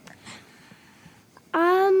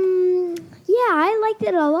 Yeah, I liked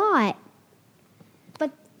it a lot. But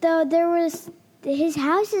his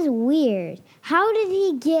house is weird. How did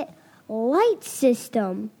he get light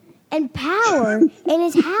system and power in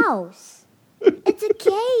his house? It's a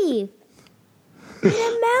cave. It's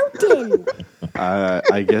a mountain.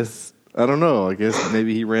 I guess, I don't know. I guess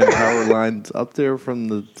maybe he ran power lines up there from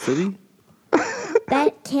the city?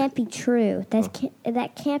 That can't be true.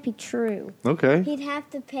 That can't be true. Okay. He'd have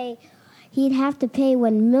to pay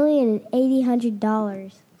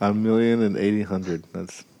 $1,800,000. $1,800,000.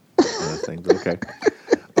 That's things. Okay.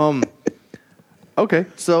 Okay.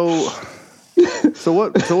 So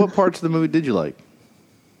what parts of the movie did you like?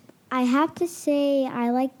 I have to say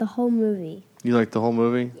I like the whole movie. You liked the whole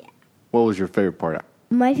movie? Yeah. What was your favorite part?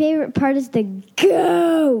 My favorite part is the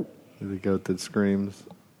goat. The goat that screams.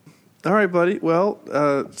 All right, buddy. Well,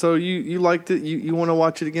 so you liked it. You want to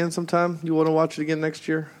watch it again sometime? You want to watch it again next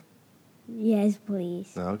year? Yes,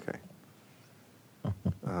 please. Okay.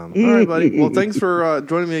 All right, buddy. Well, thanks for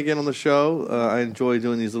joining me again on the show. I enjoy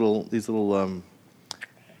doing these little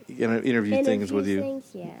interview things with you.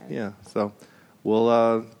 Yeah. So,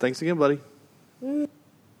 well, thanks again, buddy. All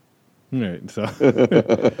right. So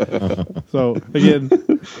again.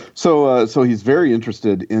 So he's very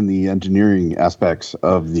interested in the engineering aspects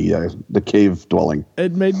of the cave dwelling.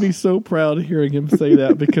 It made me so proud hearing him say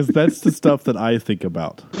that because that's the stuff that I think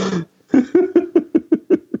about.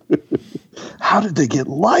 How did they get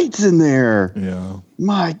lights in there? Yeah.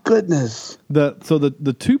 My goodness.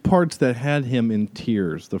 The two parts that had him in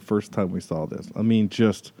tears the first time we saw this, I mean,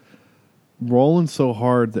 just rolling so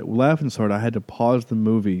hard, laughing so hard, I had to pause the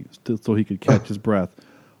movie so he could catch his breath,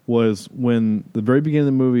 was when the very beginning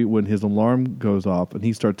of the movie when his alarm goes off and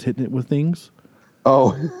he starts hitting it with things.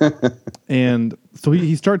 Oh. And so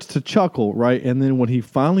he starts to chuckle, right? And then when he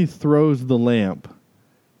finally throws the lamp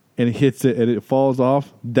and hits it and it falls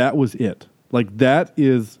off, that was it. Like, that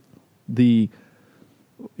is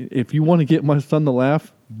if you want to get my son to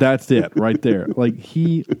laugh, that's it right there. Like,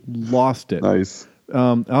 he lost it. Nice.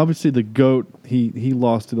 Obviously the goat, he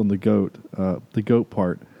lost it on the goat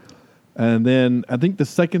part. And then I think the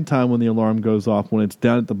second time when the alarm goes off, when it's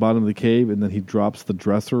down at the bottom of the cave and then he drops the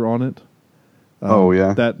dresser on it. Oh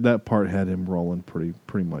yeah. That part had him rolling pretty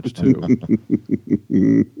much too.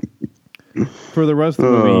 For the rest of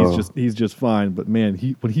the movie, he's just fine. But man,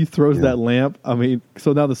 when he throws that lamp, I mean,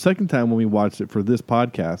 so now the second time when we watched it for this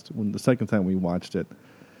podcast, when the second time we watched it,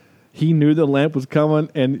 he knew the lamp was coming,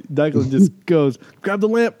 and Douglas just goes, "Grab the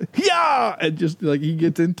lamp, yeah!" And just like he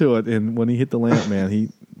gets into it, and when he hit the lamp, man, he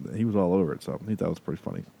was all over it. So I think that was pretty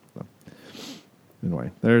funny. So, anyway,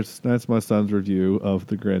 that's my son's review of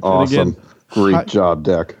The Grinch. Awesome, and again, great job,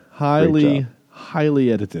 Deck. Highly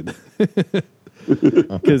edited.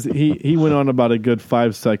 Because he went on about a good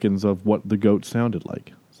 5 seconds of what the goat sounded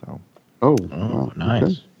like. So, wow, nice,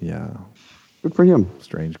 okay. Yeah, good for him.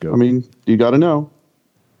 Strange goat. I mean, you got to know,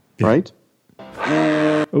 right?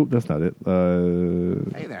 Oh, that's not it.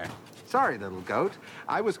 Hey there. Sorry, little goat.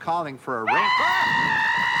 I was calling for a ring.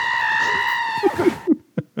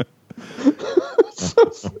 So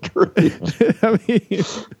strange. I mean,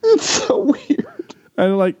 it's so weird.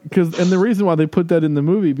 And the reason why they put that in the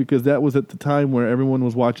movie because that was at the time where everyone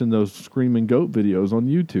was watching those screaming goat videos on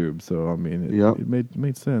YouTube. So I mean, it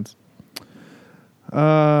made sense.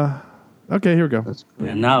 Okay, here we go.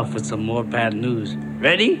 And now for some more bad news.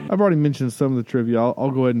 Ready? I've already mentioned some of the trivia. I'll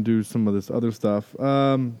go ahead and do some of this other stuff.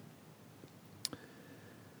 In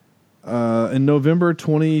November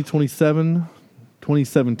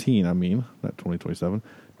 2017, I mean, not 2027,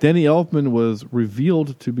 Danny Elfman was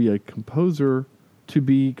revealed to be composing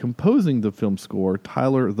the film score.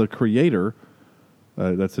 Tyler, the Creator,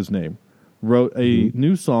 that's his name, wrote a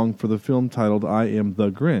new song for the film titled I Am the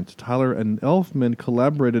Grinch. Tyler and Elfman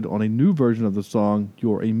collaborated on a new version of the song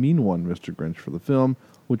You're a Mean One, Mr. Grinch for the film,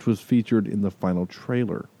 which was featured in the final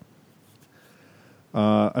trailer.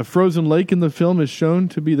 A frozen lake in the film is shown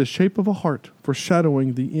to be the shape of a heart,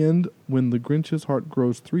 foreshadowing the end when the Grinch's heart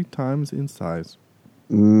grows 3 times in size.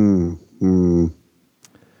 Dumb.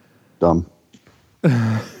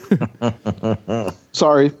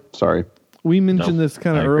 Sorry. We mentioned this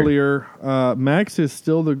kind of earlier. Max is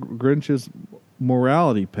still the Grinch's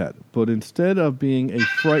morality pet, but instead of being a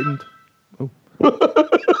frightened...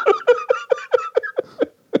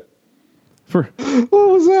 what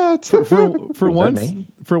was that?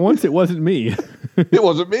 For For once, it wasn't me. It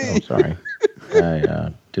wasn't me. Oh, sorry.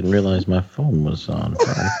 I didn't realize my phone was on.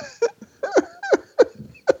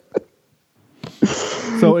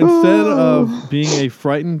 So instead of being a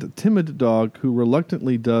frightened, timid dog who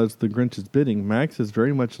reluctantly does the Grinch's bidding, Max is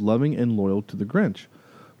very much loving and loyal to the Grinch.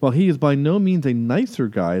 While he is by no means a nicer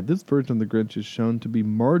guy, this version of the Grinch is shown to be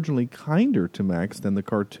marginally kinder to Max than the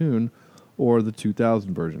cartoon or the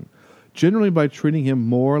 2000 version, generally by treating him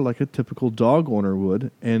more like a typical dog owner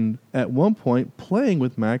would, and at one point playing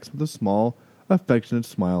with Max with a small, affectionate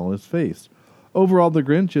smile on his face. Overall, the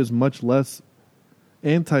Grinch is much less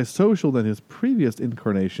antisocial than his previous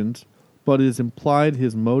incarnations, but it is implied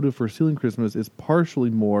his motive for stealing Christmas is partially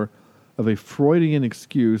more of a Freudian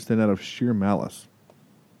excuse than out of sheer malice.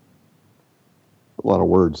 A lot of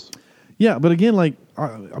words. Yeah, but again, like,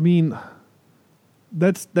 I mean,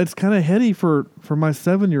 that's kind of heady for my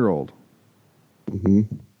 7-year-old. Mm-hmm.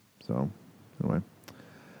 So, anyway,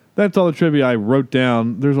 that's all the trivia I wrote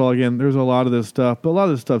down. There's a lot of this stuff, but a lot of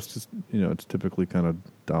this stuff's just, it's typically kind of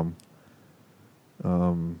dumb.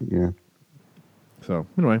 Yeah. So,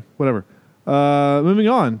 anyway, whatever. Moving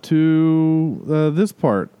on to this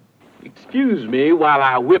part. Excuse me while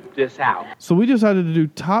I whip this out. So we decided to do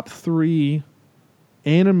top 3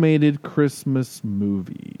 animated Christmas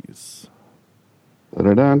movies.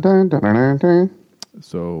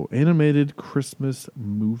 So, animated Christmas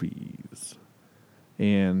movies.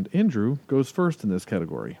 And Andrew goes first in this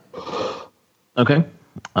category. Okay.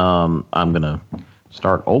 I'm going to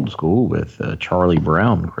start old school with Charlie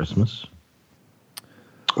Brown Christmas.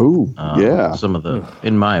 Oh, yeah. Some of the,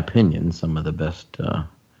 in my opinion, some of the best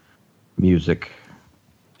music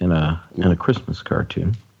in a Christmas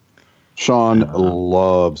cartoon. Sean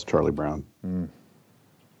loves Charlie Brown.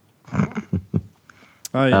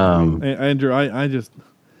 Andrew, I just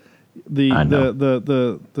the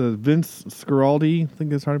Vince Schiraldi, I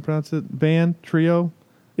think that's how you pronounce it, band trio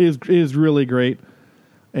is really great,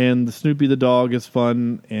 and the Snoopy the dog is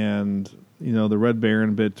fun, and the Red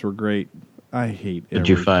Baron bits were great. I hate. Did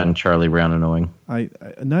you find Charlie Brown annoying? I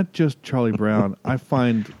not just Charlie Brown. I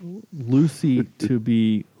find Lucy to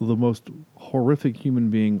be the most horrific human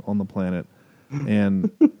being on the planet,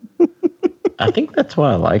 and I think that's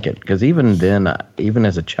why I like it, because even then, even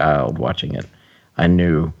as a child watching it, I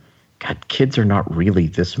knew, God, kids are not really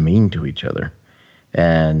this mean to each other.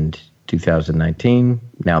 And 2019,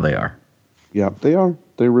 now they are. Yeah, they are.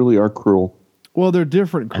 They really are cruel. Well, they're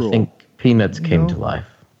different cruel. I think Peanuts came to life.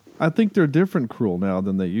 I think they're different cruel now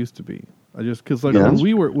than they used to be. Because when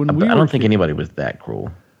we were I don't think anybody was that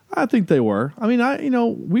cruel. I think they were. I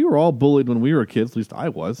mean, we were all bullied when we were kids. At least I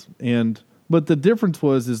was. But the difference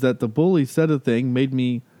is that the bully said a thing, made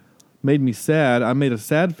me sad. I made a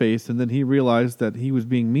sad face, and then he realized that he was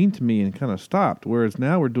being mean to me and kind of stopped. Whereas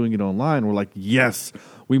now we're doing it online. We're like, yes,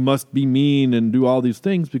 we must be mean and do all these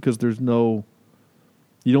things because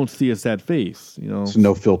you don't see a sad face. There's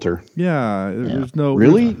no filter. Yeah, there's no.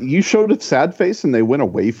 Really? You showed a sad face and they went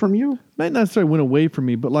away from you? Not necessarily went away from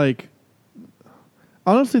me, but like,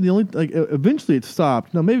 honestly, the only eventually it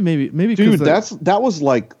stopped. No, maybe. Dude,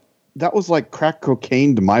 that was like crack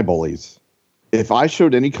cocaine to my bullies. If I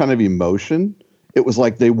showed any kind of emotion, it was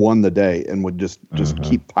like they won the day and would just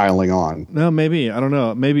keep piling on. No, maybe. I don't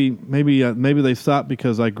know. Maybe they stopped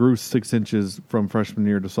because I grew 6 inches from freshman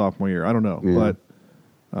year to sophomore year. I don't know. Yeah. But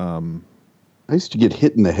I used to get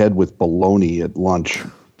hit in the head with bologna at lunch.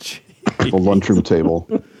 At the lunchroom table.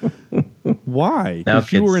 Why? Now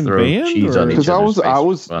because you were in band? Because I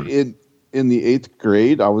was in the 8th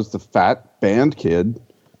grade. I was the fat band kid.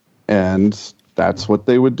 And that's what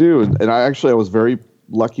they would do. And I was very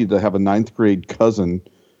lucky to have a 9th grade cousin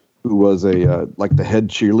who was like the head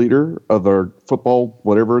cheerleader of our football,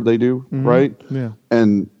 whatever they do, right? Yeah.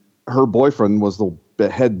 And her boyfriend was the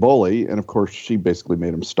head bully, and of course she basically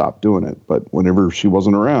made him stop doing it. But whenever she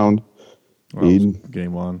wasn't around,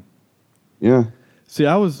 game on. Yeah. See,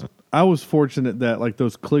 I was fortunate that like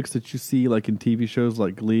those cliques that you see like in TV shows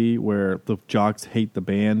like Glee, where the jocks hate the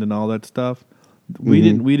band and all that stuff. We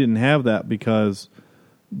didn't have that because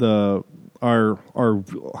our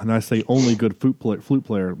and I say only good flute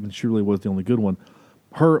player, and she really was the only good one.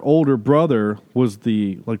 Her older brother was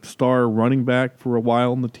the star running back for a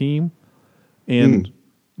while on the team, and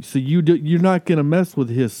so you're not gonna mess with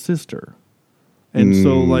his sister, and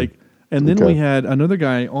so and then we had another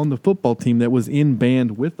guy on the football team that was in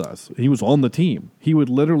band with us. He was on the team. He would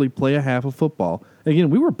literally play a half of football. Again,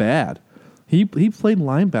 we were bad. He played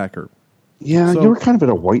linebacker. Yeah, you were kind of at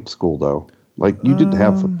a white school though. Like you didn't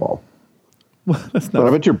have football. Well, that's But not.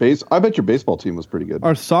 I bet your baseball team was pretty good.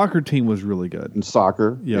 Our soccer team was really good. And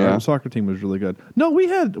soccer, Yeah, our soccer team was really good. No, we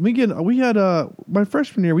had my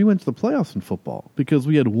freshman year. We went to the playoffs in football because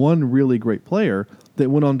we had one really great player that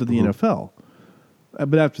went on to the NFL.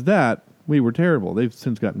 But after that, we were terrible. They've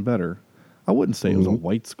since gotten better. I wouldn't say it was a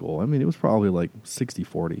white school. I mean, it was probably like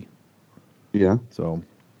 60-40. Yeah. So,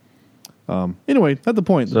 anyway, not the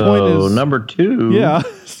point. The So point is number 2. Yeah,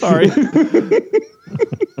 sorry.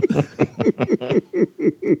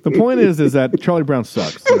 The point is that Charlie Brown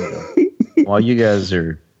sucks. While you guys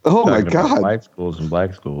are Oh my talking about God. white schools and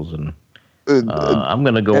black schools, and I'm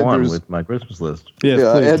going to go on with my Christmas list. Yes,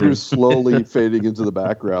 yeah, please, Andrew's slowly fading into the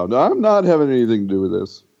background. I'm not having anything to do with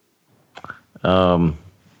this.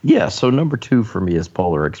 Yeah, so number 2 for me is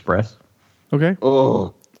Polar Express. Okay.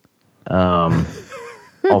 Oh,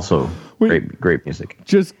 Also, great music.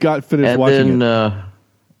 Just got finished And watching then,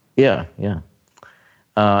 it. yeah.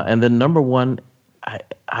 And then number 1, I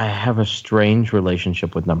have a strange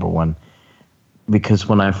relationship with number 1 because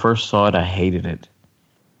when I first saw it, I hated it.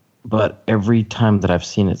 But every time that I've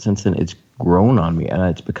seen it since then, it's grown on me, and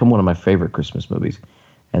it's become one of my favorite Christmas movies,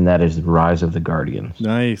 and that is Rise of the Guardians.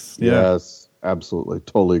 Nice. Yeah. yes, absolutely.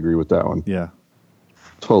 Totally agree with that one. Yeah.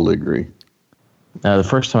 Totally agree. The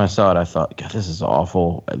first time I saw it, I thought, God, this is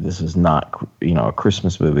awful. This is not, a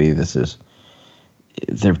Christmas movie.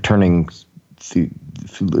 They're turning,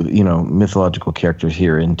 mythological characters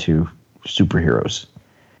here into superheroes.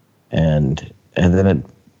 And then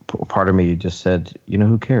part of me just said,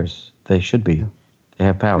 who cares? They should be. They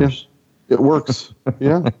have powers. Yeah. It works.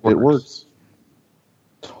 Yeah, it works.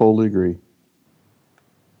 Totally agree.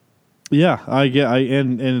 Yeah,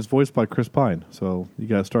 and it's voiced by Chris Pine, so you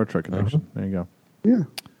got a Star Trek connection. There you go.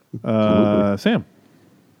 Yeah. Sam.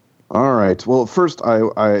 All right. Well, first,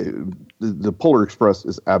 the Polar Express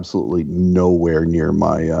is absolutely nowhere near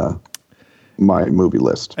my my movie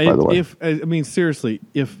list. By the way, Seriously,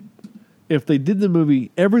 if they did the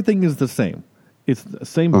movie, everything is the same. It's the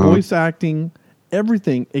same voice acting,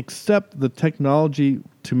 everything except the technology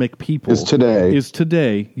to make people is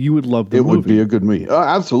today. You would love the movie. It would be a good movie.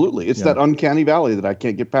 Absolutely. It's that uncanny valley that I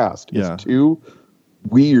can't get past. It's too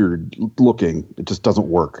weird looking. It just doesn't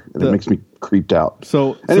work, and it makes me creeped out.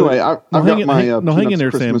 So anyway, I've got my hang in there,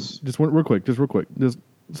 Christmas. Sam. Just real quick.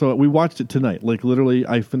 So we watched it tonight. Like literally,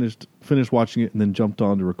 I finished watching it and then jumped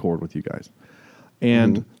on to record with you guys.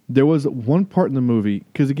 And there was one part in the movie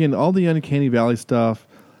because again, all the uncanny valley stuff.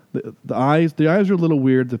 The eyes are a little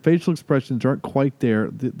weird. The facial expressions aren't quite there.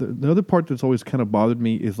 The other part that's always kind of bothered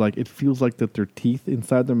me is like it feels like that their teeth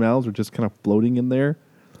inside their mouths are just kind of floating in there,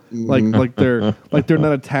 like they're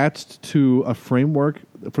not attached to a framework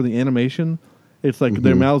for the animation. It's like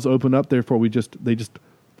their mouths open up. Therefore, they just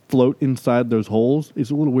float inside those holes.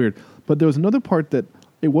 It's a little weird. But there was another part that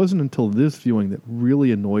it wasn't until this viewing that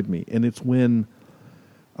really annoyed me, and it's when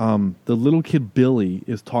the little kid Billy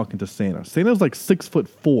is talking to Santa. Santa's like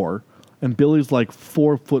 6'4", and Billy's like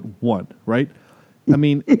 4'1", right? I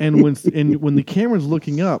mean, and when the camera's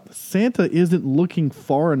looking up, Santa isn't looking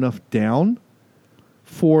far enough down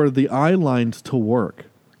for the eye lines to work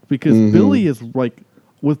because Billy is like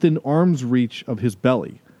within arm's reach of his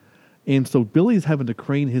belly, and so Billy's having to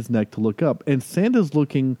crane his neck to look up, and Santa's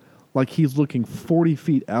looking like he's looking 40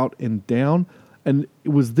 feet out and down. And it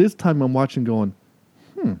was this time I'm watching, going,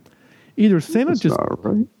 either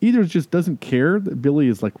Santa either just doesn't care that Billy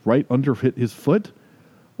is like right under his foot,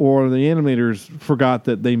 or the animators forgot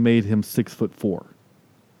that they made him 6'4".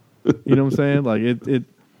 You know what I'm saying? Like it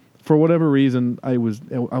for whatever reason, I was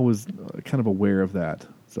kind of aware of that.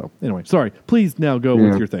 So anyway, sorry. Please now go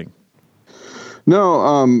with your thing.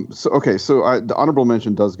 No, so the honorable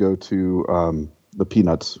mention does go to the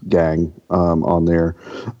Peanuts gang on there.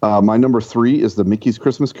 My number 3 is the Mickey's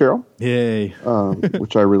Christmas Carol. Yay.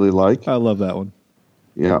 Which I really like. I love that one.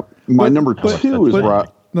 Yeah. My number 2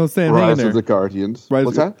 is Sam, Rise of the Guardians.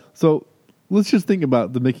 What's that? So let's just think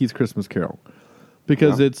about the Mickey's Christmas Carol.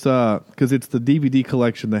 Because it's the DVD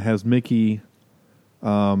collection that has Mickey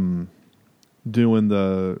doing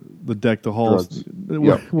the deck the halls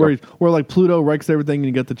where like Pluto wrecks everything and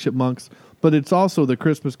you got the chipmunks. But it's also the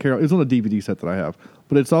Christmas Carol. It's on a DVD set that I have.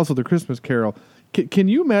 But it's also the Christmas Carol. Can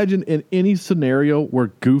you imagine in any scenario where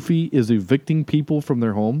Goofy is evicting people from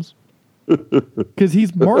their homes? Because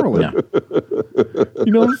he's Marlin.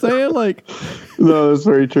 You know what I'm saying? Like, no, that's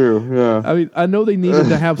very true. Yeah. I mean, I know they needed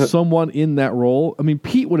to have someone in that role. I mean,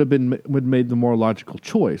 Pete would made the more logical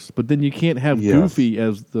choice. But then you can't have Goofy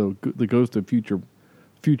as the ghost of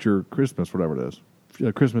future Christmas, whatever it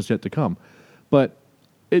is, Christmas yet to come. But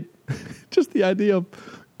just the idea of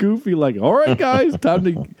Goofy like, all right, guys, time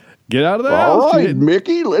to get out of the house. All right,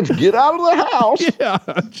 Mickey, let's get out of the house. Yeah,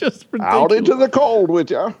 just ridiculous. Out into the cold with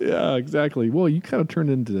you. Yeah, exactly. Well, you kind of turned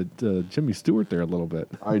into Jimmy Stewart there a little bit.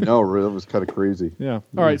 I know, that was kind of crazy. Yeah.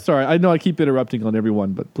 All right, sorry. I know I keep interrupting on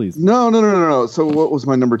everyone, but please. No. So what was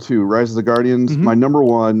my number 2? Rise of the Guardians. My number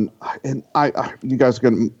 1, and I you guys are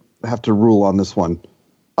going to have to rule on this one.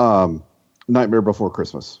 Nightmare Before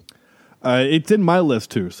Christmas. It's in my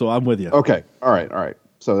list too, so I'm with you. Okay. All right.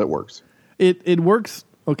 So that works. It works.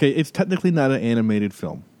 Okay, it's technically not an animated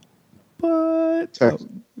film, but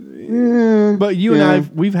you and I,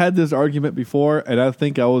 we've had this argument before, and I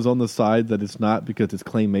think I was on the side that it's not because it's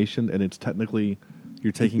claymation and it's technically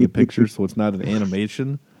you're taking a picture, so it's not an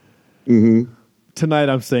animation. Mm-hmm. Tonight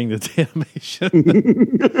I'm saying it's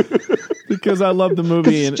animation because I love the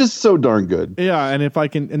movie. It's just so darn good. Yeah, and if I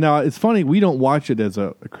can, and now it's funny, we don't watch it as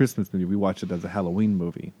a Christmas movie. We watch it as a Halloween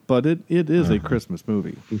movie, but it is a Christmas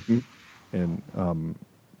movie. Mm-hmm. And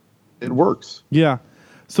it works. Yeah.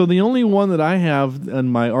 So the only one that I have in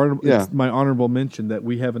my my honorable mention that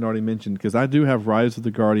we haven't already mentioned, because I do have Rise of the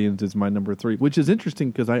Guardians as my number 3, which is interesting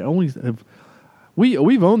because I only have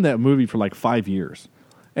we've owned that movie for like 5 years.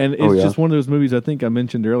 And it's just one of those movies I think I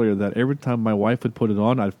mentioned earlier that every time my wife would put it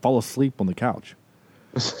on, I'd fall asleep on the couch.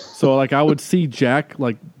 So like I would see Jack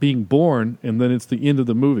like being born, and then it's the end of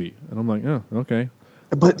the movie, and I'm like, oh, okay.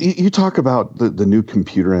 But you talk about the new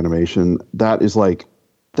computer animation. That is like,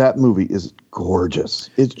 that movie is gorgeous.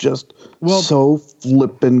 It's just so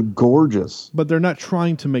flippin' gorgeous. But they're not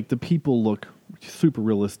trying to make the people look super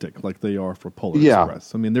realistic like they are for Polar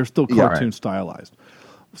Express. I mean, they're still cartoon stylized.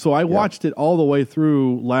 So I watched it all the way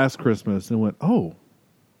through last Christmas and went, oh,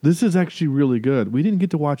 this is actually really good. We didn't get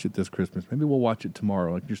to watch it this Christmas. Maybe we'll watch it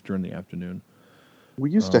tomorrow, like just during the afternoon. We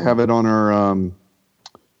used to have it on our,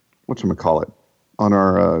 whatchamacallit, on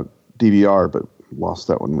our DVR, but lost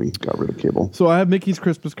that when we got rid of cable. So I have Mickey's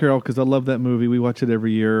Christmas Carol because I love that movie. We watch it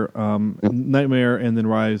every year. Nightmare and then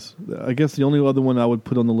Rise. I guess the only other one I would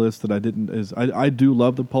put on the list that I didn't is I do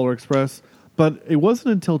love the Polar Express, but it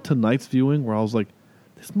wasn't until tonight's viewing where I was like,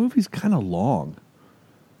 this movie's kind of long.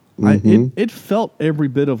 Mm-hmm. It felt every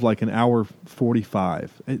bit of like an hour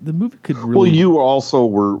 45. The movie could really... Well, you also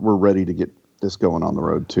were ready to get this going on the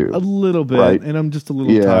road too. A little bit, right? And I'm just a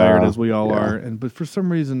little tired, as we all are. But for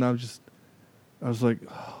some reason, I was like,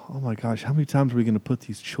 oh my gosh, how many times are we going to put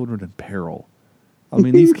these children in peril? I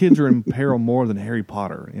mean, these kids are in peril more than Harry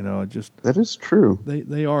Potter. You know, that is true.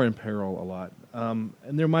 They are in peril a lot. And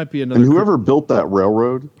there might be another... And whoever built that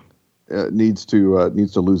railroad needs to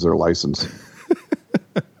lose their license.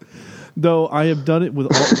 Though I have done it with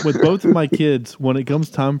both of my kids. When it comes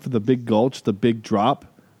time for the big gulch, the big drop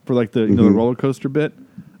for like the the roller coaster bit,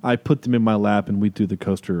 I put them in my lap and we do the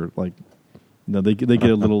coaster. Like, they get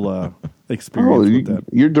a little experience with that.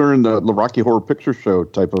 You're during the Rocky Horror Picture Show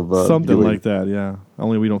type of something like that. Yeah,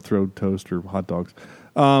 only we don't throw toast or hot dogs.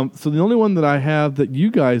 So the only one that I have that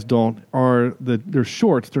you guys don't are they're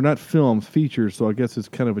shorts. They're not films, features. So I guess it's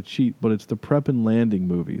kind of a cheat. But it's the Prep and Landing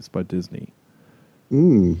movies by Disney.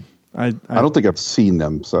 I don't think I've seen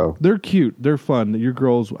them. So they're cute. They're fun. Your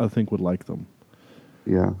girls, I think, would like them.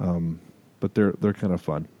 Yeah. But they're kind of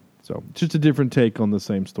fun. So just a different take on the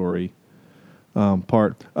same story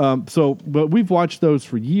part. But we've watched those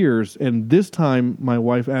for years, and this time my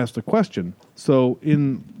wife asked a question. So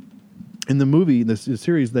in the movie, the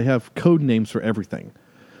series, they have code names for everything,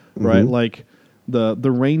 right? Like the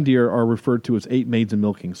reindeer are referred to as 8 maids in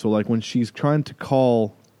milking. So like when she's trying to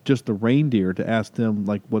call just the reindeer to ask them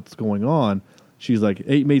like what's going on, she's like,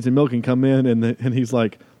 8 maids in milking, come in, and he's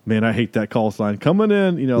like, man, I hate that call sign, coming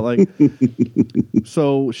in, like.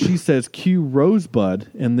 So she says, cue Rosebud,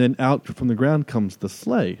 and then out from the ground comes the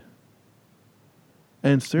sleigh.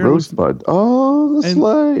 And Sarah Rosebud, the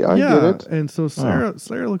sleigh, I get it. And so Sarah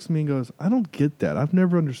looks at me and goes, I don't get that. I've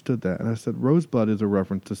never understood that. And I said, Rosebud is a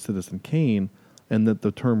reference to Citizen Kane, and that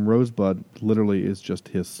the term Rosebud literally is just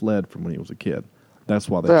his sled from when he was a kid. That's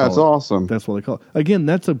why they call it. That's awesome. That's why they call it. Again,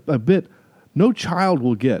 that's a bit no child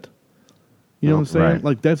will get. You know what I'm saying? Right.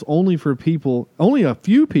 Like that's only for people, only a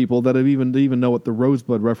few people that have even know what the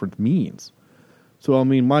Rosebud reference means. So I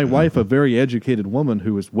mean, my wife, a very educated woman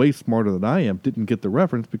who is way smarter than I am, didn't get the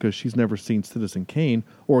reference because she's never seen Citizen Kane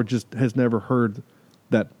or just has never heard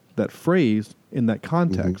that phrase in that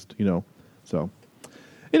context. So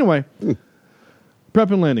anyway,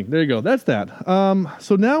 Prep and Landing. There you go. That's that.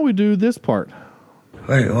 So now we do this part.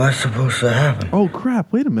 Wait, what's supposed to happen? Oh,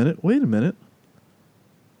 crap. Wait a minute.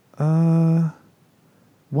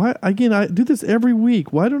 Why? Again, I do this every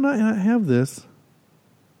week. Why don't I not have this?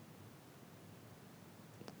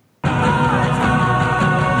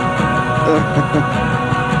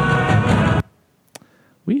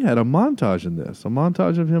 we had a montage in this, a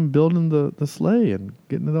montage of him building the sleigh and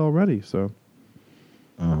getting it all ready. So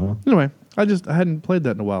anyway, I hadn't played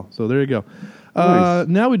that in a while. So there you go. Nice.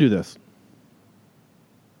 Now we do this.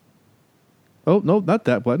 Oh, no, not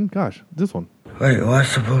that button. Gosh, this one. Wait, what's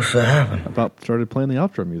supposed to happen? About started playing the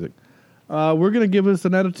outro music. We're going to give this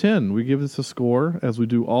an out of 10. We give this a score, as we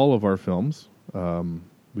do all of our films.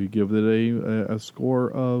 We give it a score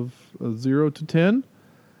of 0 to 10.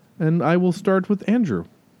 And I will start with Andrew.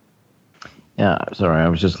 Yeah, sorry, I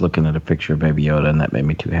was just looking at a picture of Baby Yoda, and that made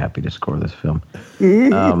me too happy to score this film.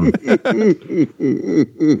 I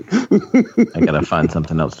got to find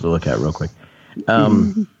something else to look at real quick.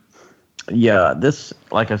 Yeah, this,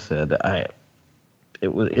 like I said,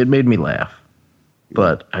 it made me laugh,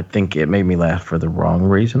 but I think it made me laugh for the wrong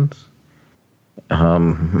reasons,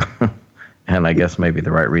 and I guess maybe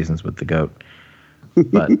the right reasons with the goat.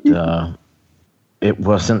 But it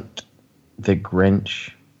wasn't the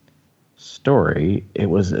Grinch story;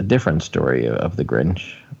 it was a different story of the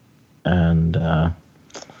Grinch, and I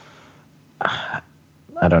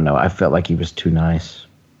don't know. I felt like he was too nice,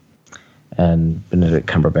 and Benedict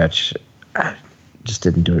Cumberbatch just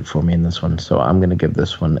didn't do it for me in this one. So I'm going to give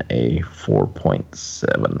this one a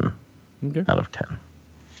 4.7 out of 10.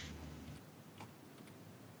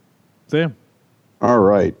 Sam. All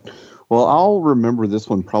right. Well, I'll remember this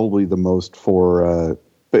one probably the most for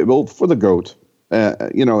the goat.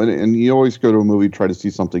 And you always go to a movie, try to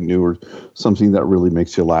see something new or something that really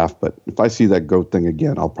makes you laugh. But if I see that goat thing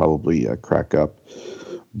again, I'll probably crack up.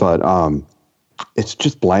 But it's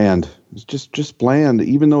just bland. It's just bland.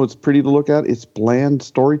 Even though it's pretty to look at, it's bland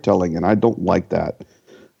storytelling, and I don't like that.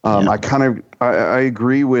 I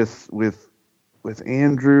agree with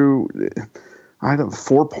Andrew. I have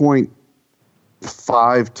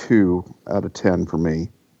 4.52 out of 10 for me.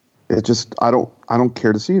 It just I don't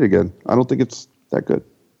care to see it again. I don't think it's that good.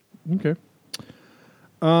 Okay.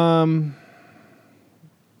 I'm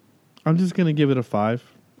just gonna give it a 5.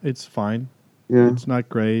 It's fine. Yeah. It's not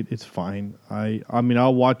great. It's fine. I mean,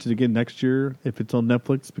 I'll watch it again next year if it's on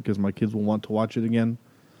Netflix because my kids will want to watch it again,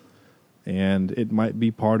 and it might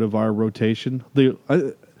be part of our rotation.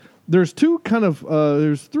 There's three kind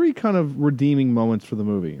of redeeming moments for the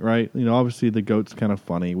movie, right? Obviously the goat's kind of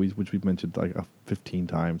funny, which we've mentioned like 15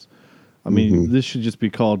 times. I mean, this should just be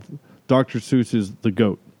called Dr. Seuss's The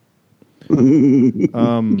Goat.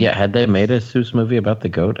 Yeah, had they made a Seuss movie about the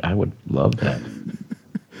goat, I would love that.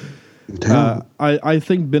 I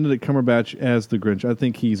think Benedict Cumberbatch as the Grinch, I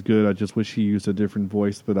think he's good. I just wish he used a different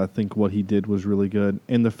voice, but I think what he did was really good.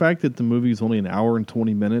 And the fact that the movie is only an hour and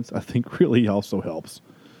 20 minutes, I think really also helps.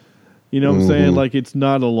 You know what I'm saying? Like, it's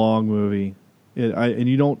not a long movie.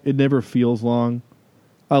 It never feels long.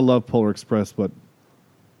 I love Polar Express, but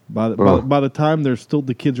by the time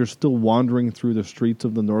the kids are still wandering through the streets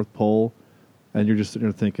of the North Pole, and you're just sitting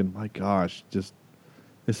there thinking, my gosh, this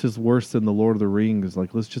is worse than the Lord of the Rings.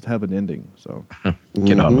 Like, let's just have an ending. So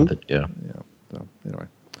get on with it. Yeah. So anyway,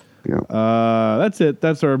 yeah. That's it.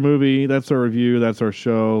 That's our movie. That's our review. That's our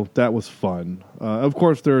show. That was fun. Of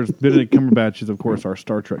course, there's Benedict Cumberbatch is of course our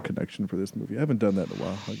Star Trek connection for this movie. I haven't done that in a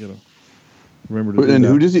while. I gotta remember to. And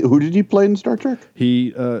who did he play in Star Trek?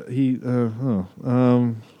 Do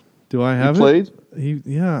I have he played?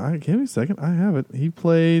 It? Give me a second. I have it. He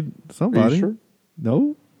played somebody. Are you sure?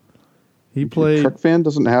 No. He played. Trek fan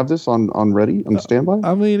doesn't have this on ready on standby.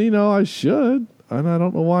 I mean, I should, and I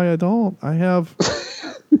don't know why I don't. I have.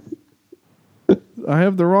 I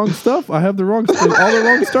have the wrong stuff. I have all the wrong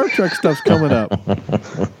Star Trek stuff's coming up.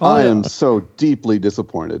 I am so deeply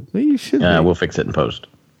disappointed. You should. Yeah, we'll fix it in post.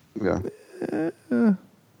 Yeah.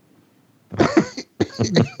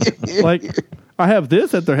 Like, I have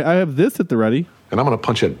this at the ready. And I'm going to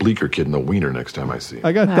punch that Bleecker kid in the wiener next time I see him.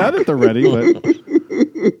 I got that at the ready, but.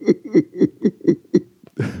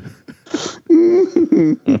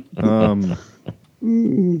 I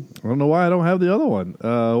don't know why I don't have the other one.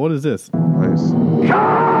 What is this? Nice.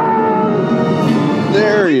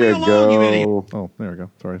 There you go. Oh, there we go.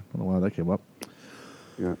 Sorry, I don't know why that came up.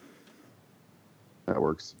 Yeah, that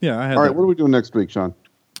works. Yeah, I had. All right, what are we doing next week, Sean?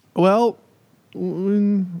 Well, I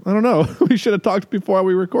don't know. We should have talked before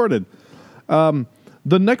we recorded. The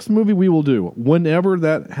next movie we will do, whenever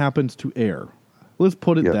that happens to air, let's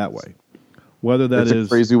put it that way. Whether that is a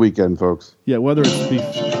crazy weekend, folks. Yeah, whether it's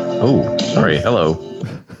Oh, sorry. Hello.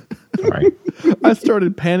 Sorry. I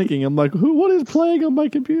started panicking. I'm like, what is playing on my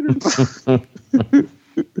computer?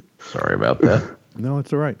 Sorry about that. No,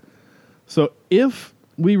 it's all right. So if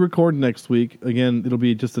we record next week, again, it'll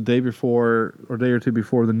be just a day before or day or two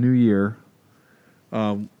before the new year.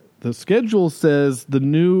 The schedule says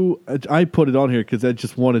I put it on here because I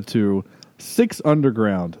just wanted to Six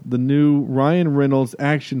Underground, the new Ryan Reynolds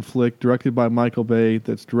action flick directed by Michael Bay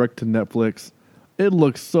that's direct to Netflix. It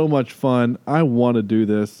looks so much fun. I want to do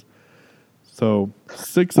this. So,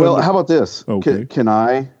 Well, how about this? Okay. Can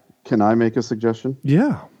I make a suggestion?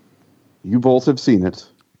 Yeah. You both have seen it.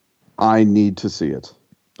 I need to see it.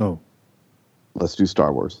 Oh. Let's do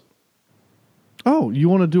Star Wars. Oh, you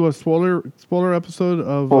want to do a spoiler episode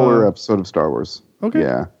of episode of Star Wars? Okay.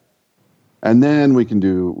 Yeah. And then we can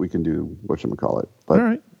do whatchamacallit. But all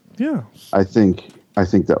right. Yeah. I think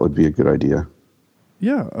that would be a good idea.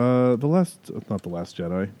 Yeah. Not the Last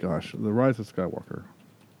Jedi. Gosh, The Rise of Skywalker.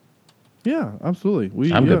 Yeah,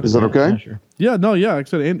 absolutely. I'm good. Is that okay? Yeah, sure. Yeah. No. Yeah. Like I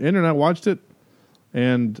said, Andrew and I watched it,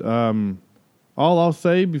 and all I'll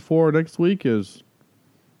say before next week is,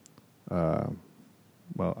 well,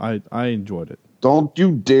 I enjoyed it. Don't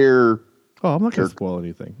you dare! Oh, I'm not going to spoil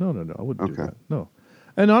anything. No, I wouldn't do that. No.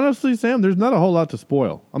 And honestly, Sam, there's not a whole lot to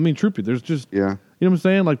spoil. I mean, truthfully, there's just, you know what I'm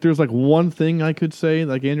saying? Like, there's like one thing I could say,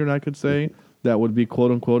 like Andrew and I could say, that would be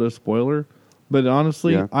quote unquote a spoiler. But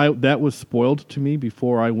honestly, that was spoiled to me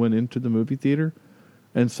before I went into the movie theater.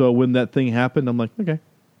 And so when that thing happened, I'm like, okay,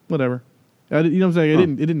 whatever. You know what I'm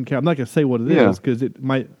saying? It didn't care. I'm not going to say what it is because it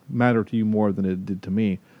might matter to you more than it did to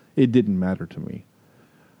me. It didn't matter to me.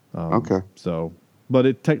 Okay. So, but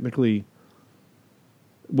it technically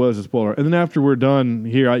was a spoiler. And then after we're done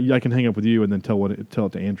here, I can hang up with you and then tell it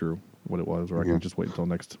to Andrew what it was, or I can just wait until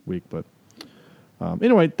next week. But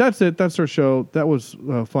anyway, that's it. That's our show. That was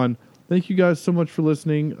fun. Thank you guys so much for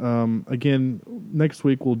listening. Again, next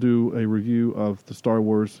week we'll do a review of the Star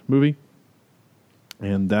Wars movie,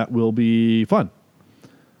 and that will be fun.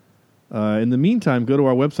 In the meantime, go to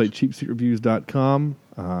our website, cheapseatreviews.com.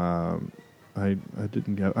 I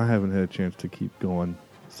haven't had a chance to keep going.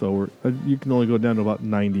 So you can only go down to about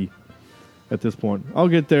 90 at this point. I'll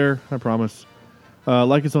get there, I promise.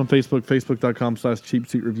 Like us on Facebook,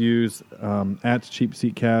 facebook.com/cheapseatreviews. At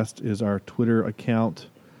cheapseatcast is our Twitter account.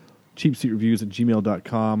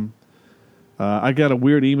 cheapseatreviews@gmail.com. I got a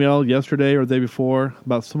weird email yesterday or the day before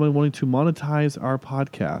about someone wanting to monetize our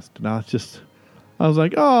podcast. And I was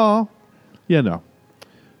like, oh, yeah, no.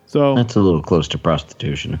 So that's a little close to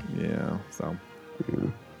prostitution. Yeah, so. Yeah.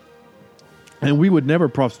 And we would never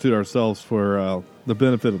prostitute ourselves for the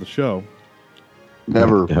benefit of the show.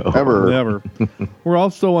 Never, ever. Never. We're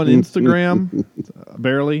also on Instagram,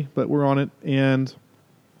 barely, but we're on it. And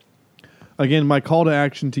again, my call to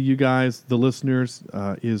action to you guys, the listeners,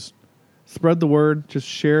 is spread the word. Just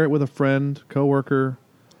share it with a friend, coworker,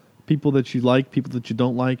 people that you like, people that you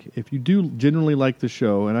don't like. If you do genuinely like the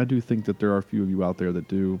show, and I do think that there are a few of you out there that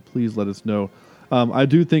do, please let us know. I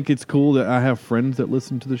do think it's cool that I have friends that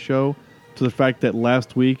listen to the show. To the fact that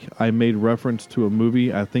last week I made reference to a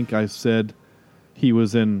movie. I think I said he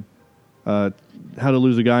was in How to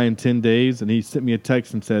Lose a Guy in 10 Days, and he sent me a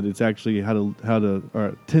text and said it's actually how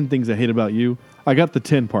to 10 Things I Hate About You. I got the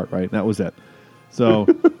 10 part right. That was it. So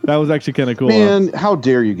that was actually kind of cool. Man, how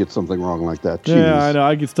dare you get something wrong like that? Jeez. Yeah, I know.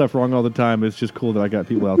 I get stuff wrong all the time. It's just cool that I got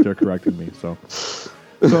people out there correcting me. So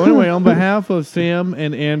anyway, on behalf of Sam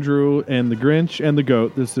and Andrew and the Grinch and the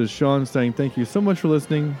Goat, this is Sean saying thank you so much for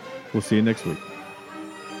listening. We'll see you next week.